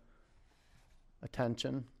your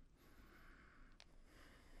attention.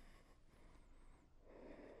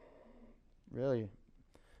 Really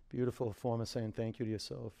beautiful form of saying thank you to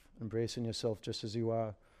yourself, embracing yourself just as you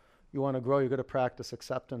are. You want to grow, you've got to practice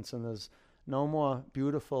acceptance, and there's no more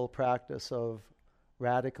beautiful practice of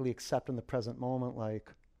radically accepting the present moment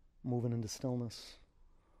like moving into stillness.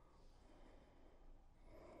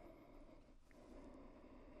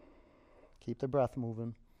 Keep the breath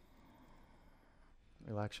moving.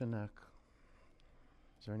 Relax your neck.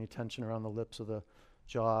 Is there any tension around the lips or the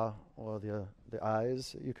jaw or the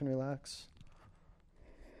eyes that you can relax?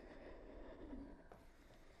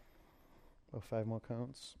 About 5 more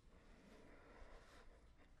counts.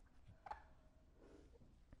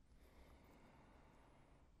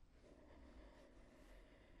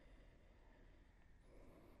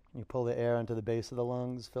 You pull the air into the base of the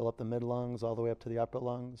lungs, fill up the mid lungs, all the way up to the upper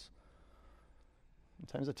lungs.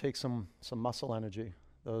 Sometimes it takes some muscle energy.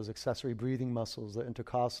 Those accessory breathing muscles, the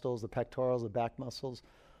intercostals, the pectorals, the back muscles,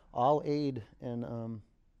 all aid in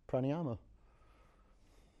pranayama.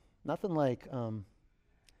 Nothing like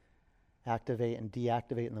activate and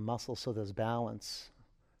deactivate the muscles so there's balance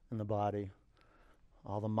in the body.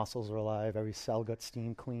 All the muscles are alive. Every cell got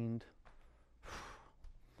steam cleaned.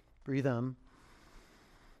 Breathe in.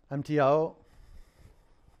 Empty out.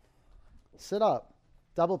 Sit up.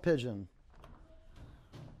 Double pigeon.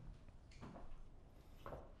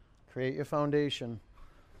 Create your foundation.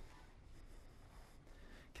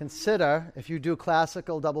 Consider, if you do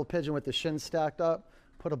classical double pigeon with the shins stacked up,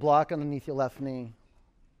 put a block underneath your left knee.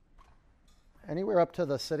 Anywhere up to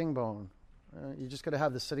the sitting bone. You just got to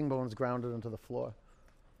have the sitting bones grounded into the floor.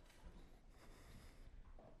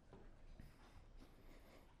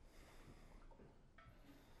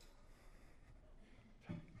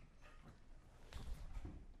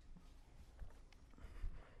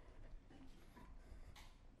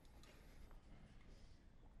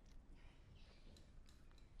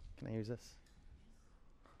 Can I use this?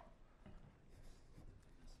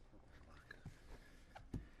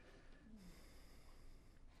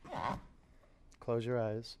 Close your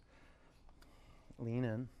eyes. Lean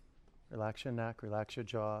in. Relax your neck. Relax your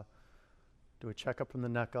jaw. Do a checkup from the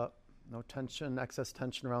neck up. No tension, excess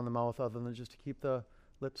tension around the mouth other than just to keep the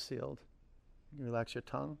lips sealed. You relax your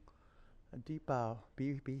tongue. A deep bow.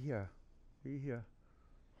 Be here. Be here.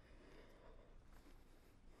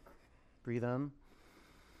 Breathe in.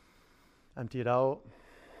 Empty it out.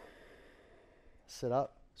 Sit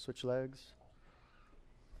up. Switch legs.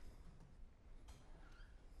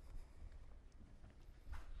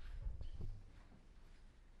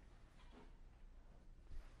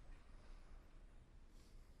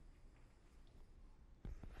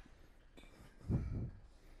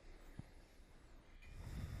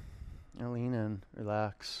 Now lean in,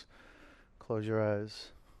 relax, close your eyes.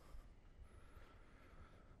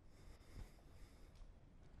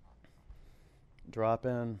 Drop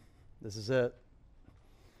in. This is it.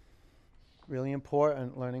 Really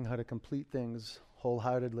important, learning how to complete things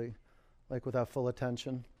wholeheartedly, like with our full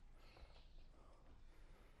attention.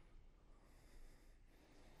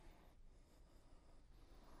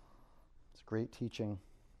 It's great teaching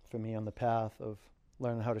for me on the path of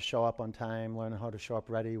learning how to show up on time, learning how to show up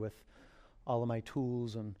ready with all of my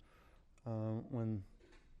tools, and when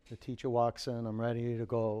the teacher walks in, I'm ready to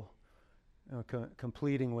go.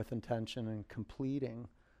 Completing with intention and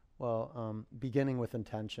beginning with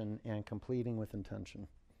intention and completing with intention.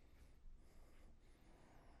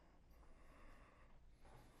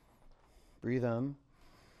 Breathe in.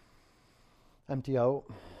 Empty out.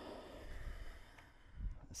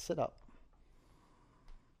 Sit up.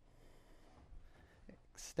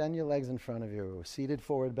 Extend your legs in front of you. Seated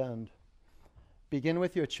forward bend. Begin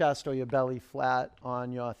with your chest or your belly flat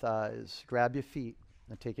on your thighs. Grab your feet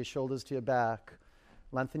and take your shoulders to your back.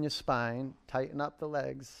 Lengthen your spine. Tighten up the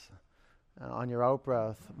legs. On your out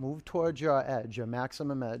breath, move towards your edge, your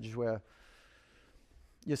maximum edge, where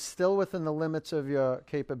you're still within the limits of your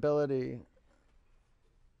capability.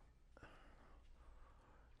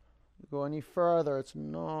 You go any further, it's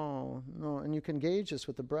no. And you can gauge this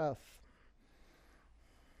with the breath.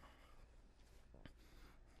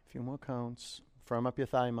 A few more counts. Firm up your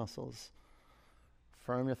thigh muscles.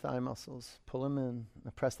 Firm your thigh muscles. Pull them in.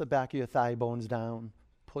 Now press the back of your thigh bones down.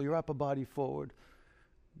 Pull your upper body forward.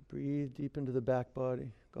 Breathe deep into the back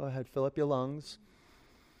body. Go ahead. Fill up your lungs.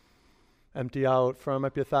 Empty out. Firm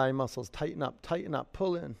up your thigh muscles. Tighten up. Tighten up.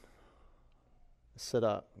 Pull in. Sit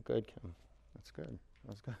up. Good, Kim. That's good.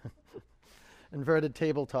 That's good. Inverted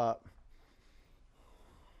tabletop.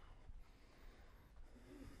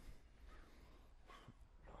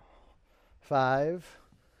 Five.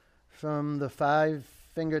 From the 5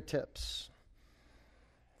 fingertips.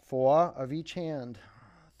 4 of each hand.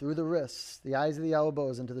 Through the wrists, the eyes of the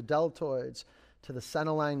elbows, into the deltoids, to the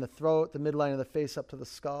center line, the throat, the midline of the face up to the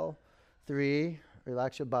skull. 3,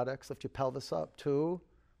 relax your buttocks, lift your pelvis up. 2,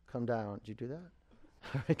 come down. Did you do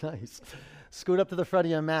that? All right, nice. Scoot up to the front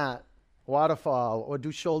of your mat, waterfall, or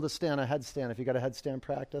do shoulder stand or headstand if you got a headstand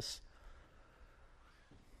practice.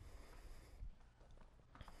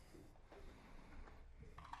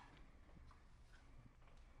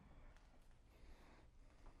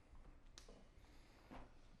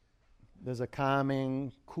 There's a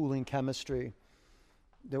calming, cooling chemistry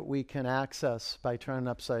that we can access by turning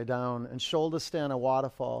upside down. And shoulder stand or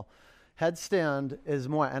waterfall. Headstand is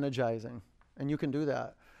more energizing, and you can do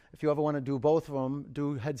that. If you ever want to do both of them,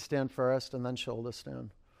 do headstand first and then shoulder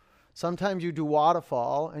stand. Sometimes you do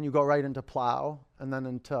waterfall and you go right into plow and then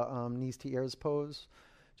into knees to ears pose.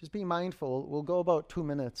 Just be mindful. We'll go about 2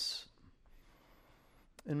 minutes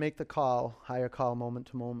and make the call, higher call moment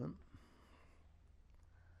to moment.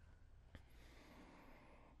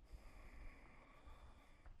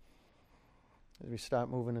 As we start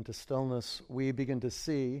moving into stillness, we begin to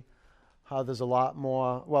see how there's a lot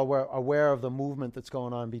more, we're aware of the movement that's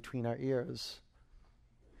going on between our ears.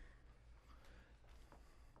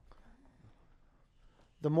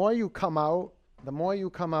 The more you come out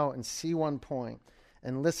and see one point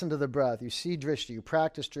and listen to the breath, you see drishti, you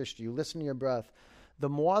practice drishti, you listen to your breath, the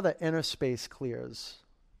more the inner space clears.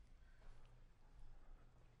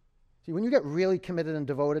 See, when you get really committed and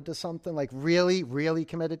devoted to something, like really, really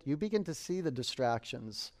committed, you begin to see the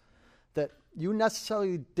distractions that you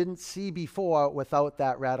necessarily didn't see before without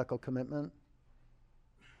that radical commitment.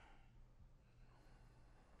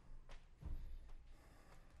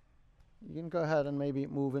 You can go ahead and maybe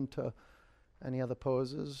move into any other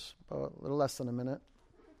poses, about a little less than a minute.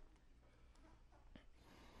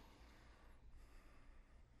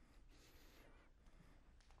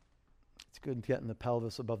 It's good getting the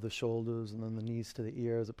pelvis above the shoulders and then the knees to the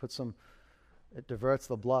ears. It diverts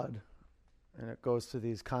the blood. And it goes to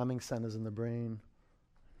these calming centers in the brain.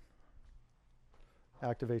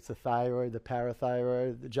 Activates the thyroid, the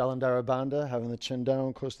parathyroid, the Jalandhara bandha, having the chin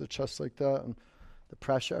down, close to the chest like that, and the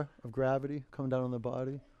pressure of gravity coming down on the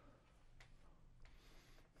body.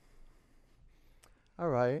 All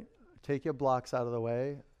right, take your blocks out of the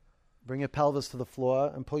way. Bring your pelvis to the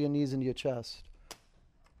floor and pull your knees into your chest.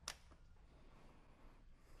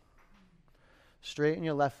 Straighten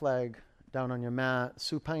your left leg down on your mat,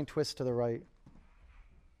 supine twist to the right.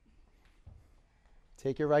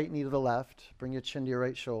 Take your right knee to the left, bring your chin to your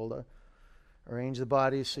right shoulder. Arrange the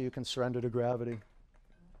body so you can surrender to gravity.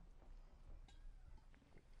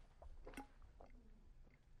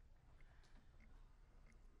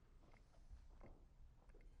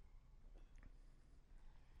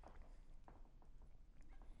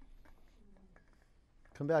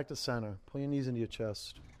 Come back to center. Pull your knees into your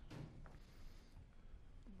chest.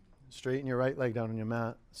 Straighten your right leg down on your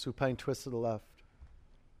mat. Supine twist to the left.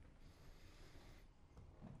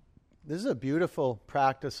 This is a beautiful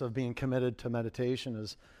practice of being committed to meditation,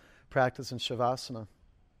 is practice in Shavasana.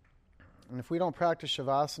 And if we don't practice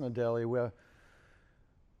Shavasana daily, we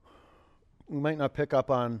might not pick up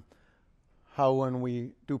on how when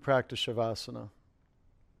we do practice Shavasana,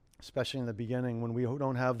 especially in the beginning, when we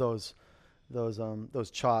don't have those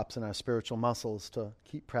chops in our spiritual muscles to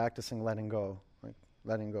keep practicing letting go.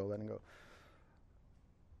 Letting go.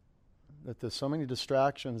 That there's so many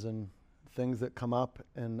distractions and things that come up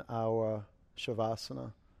in our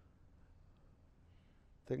Shavasana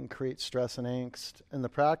that can create stress and angst. And the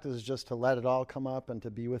practice is just to let it all come up and to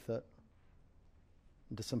be with it.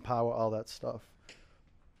 And disempower all that stuff.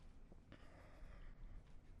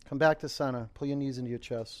 Come back to center. Pull your knees into your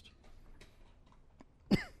chest.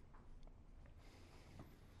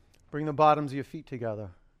 Bring the bottoms of your feet together.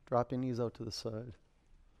 Drop your knees out to the side.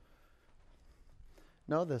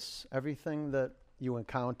 Know this, everything that you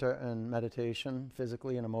encounter in meditation,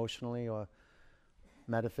 physically and emotionally or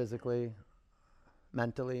metaphysically,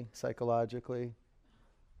 mentally, psychologically,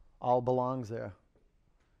 all belongs there.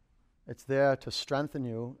 It's there to strengthen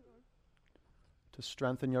you, to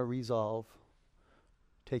strengthen your resolve.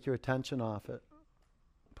 Take your attention off it.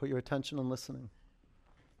 Put your attention on listening.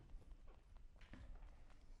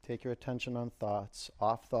 Take your attention on thoughts,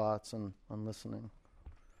 off thoughts, and on listening.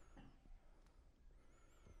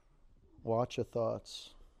 Watch your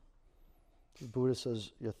thoughts. The Buddha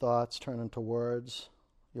says your thoughts turn into words,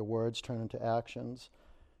 your words turn into actions,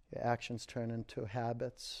 your actions turn into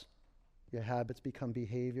habits, your habits become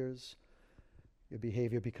behaviors, your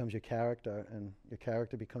behavior becomes your character, and your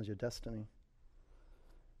character becomes your destiny.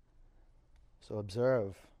 So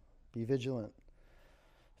observe, be vigilant,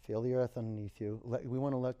 feel the earth underneath you. We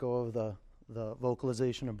want to let go of the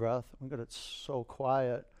vocalization of breath. We got it so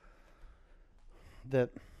quiet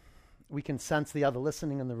that we can sense the other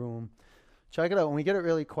listening in the room. Check it out. When we get it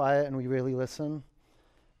really quiet and we really listen,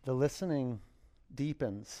 the listening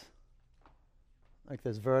deepens. Like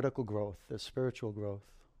there's vertical growth, there's spiritual growth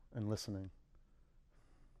in listening.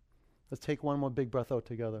 Let's take one more big breath out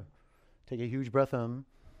together. Take a huge breath in.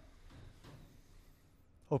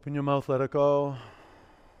 Open your mouth, let it go.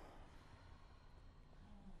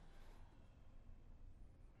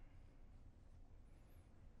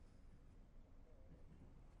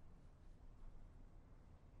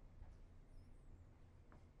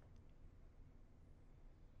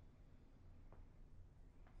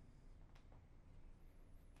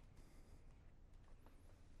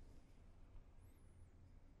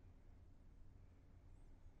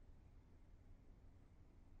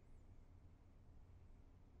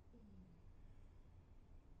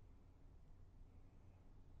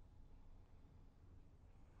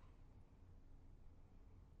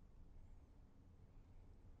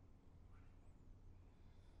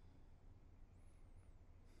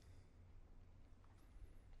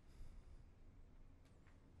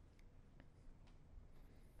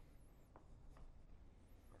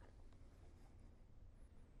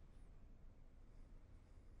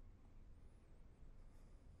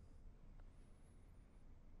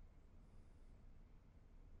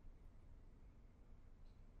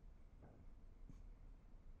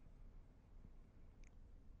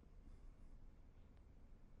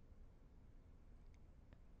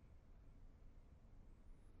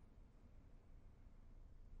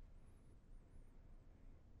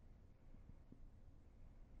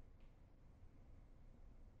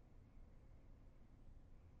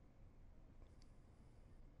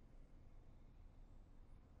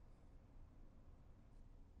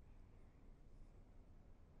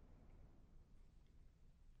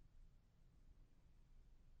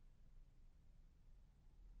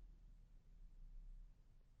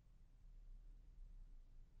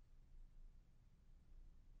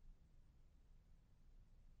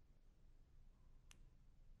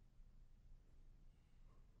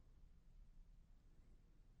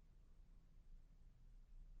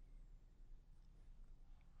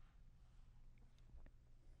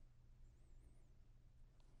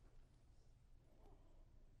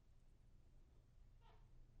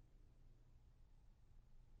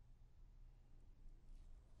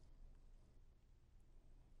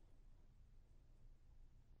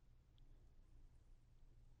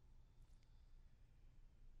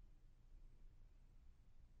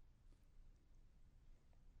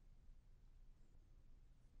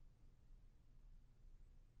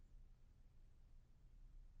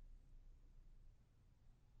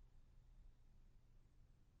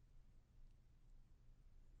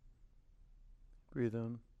 Breathe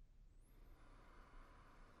in.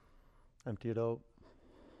 Empty it out.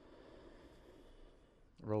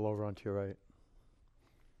 Roll over onto your right.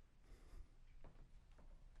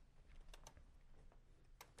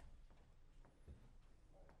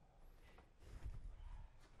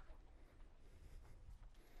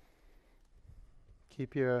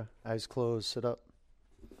 Keep your eyes closed. Sit up.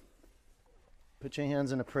 Put your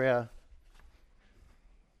hands in a prayer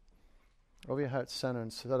over your heart center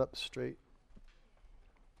and sit up straight.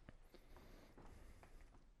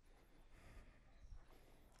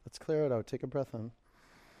 Let's clear it out. Take a breath in.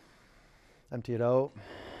 Empty it out.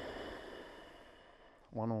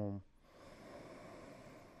 One Om.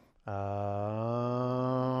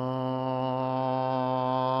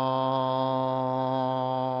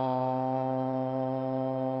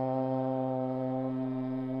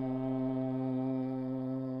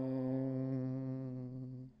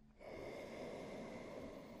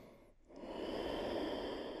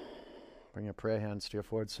 Bring your prayer hands to your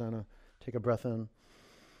forward center. Take a breath in.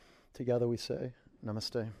 Together we say,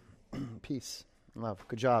 Namaste. Peace and love.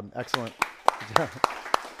 Good job. Excellent. Good job.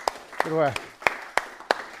 Good work.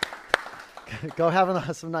 Go have an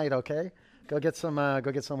awesome night, okay? Go get some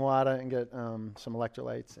water and get some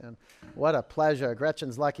electrolytes. And what a pleasure.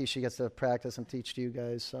 Gretchen's lucky she gets to practice and teach to you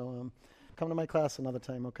guys. So come to my class another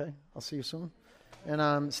time, okay? I'll see you soon.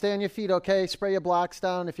 And stay on your feet, okay? Spray your blocks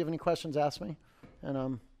down. If you have any questions, ask me.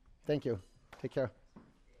 And thank you. Take care.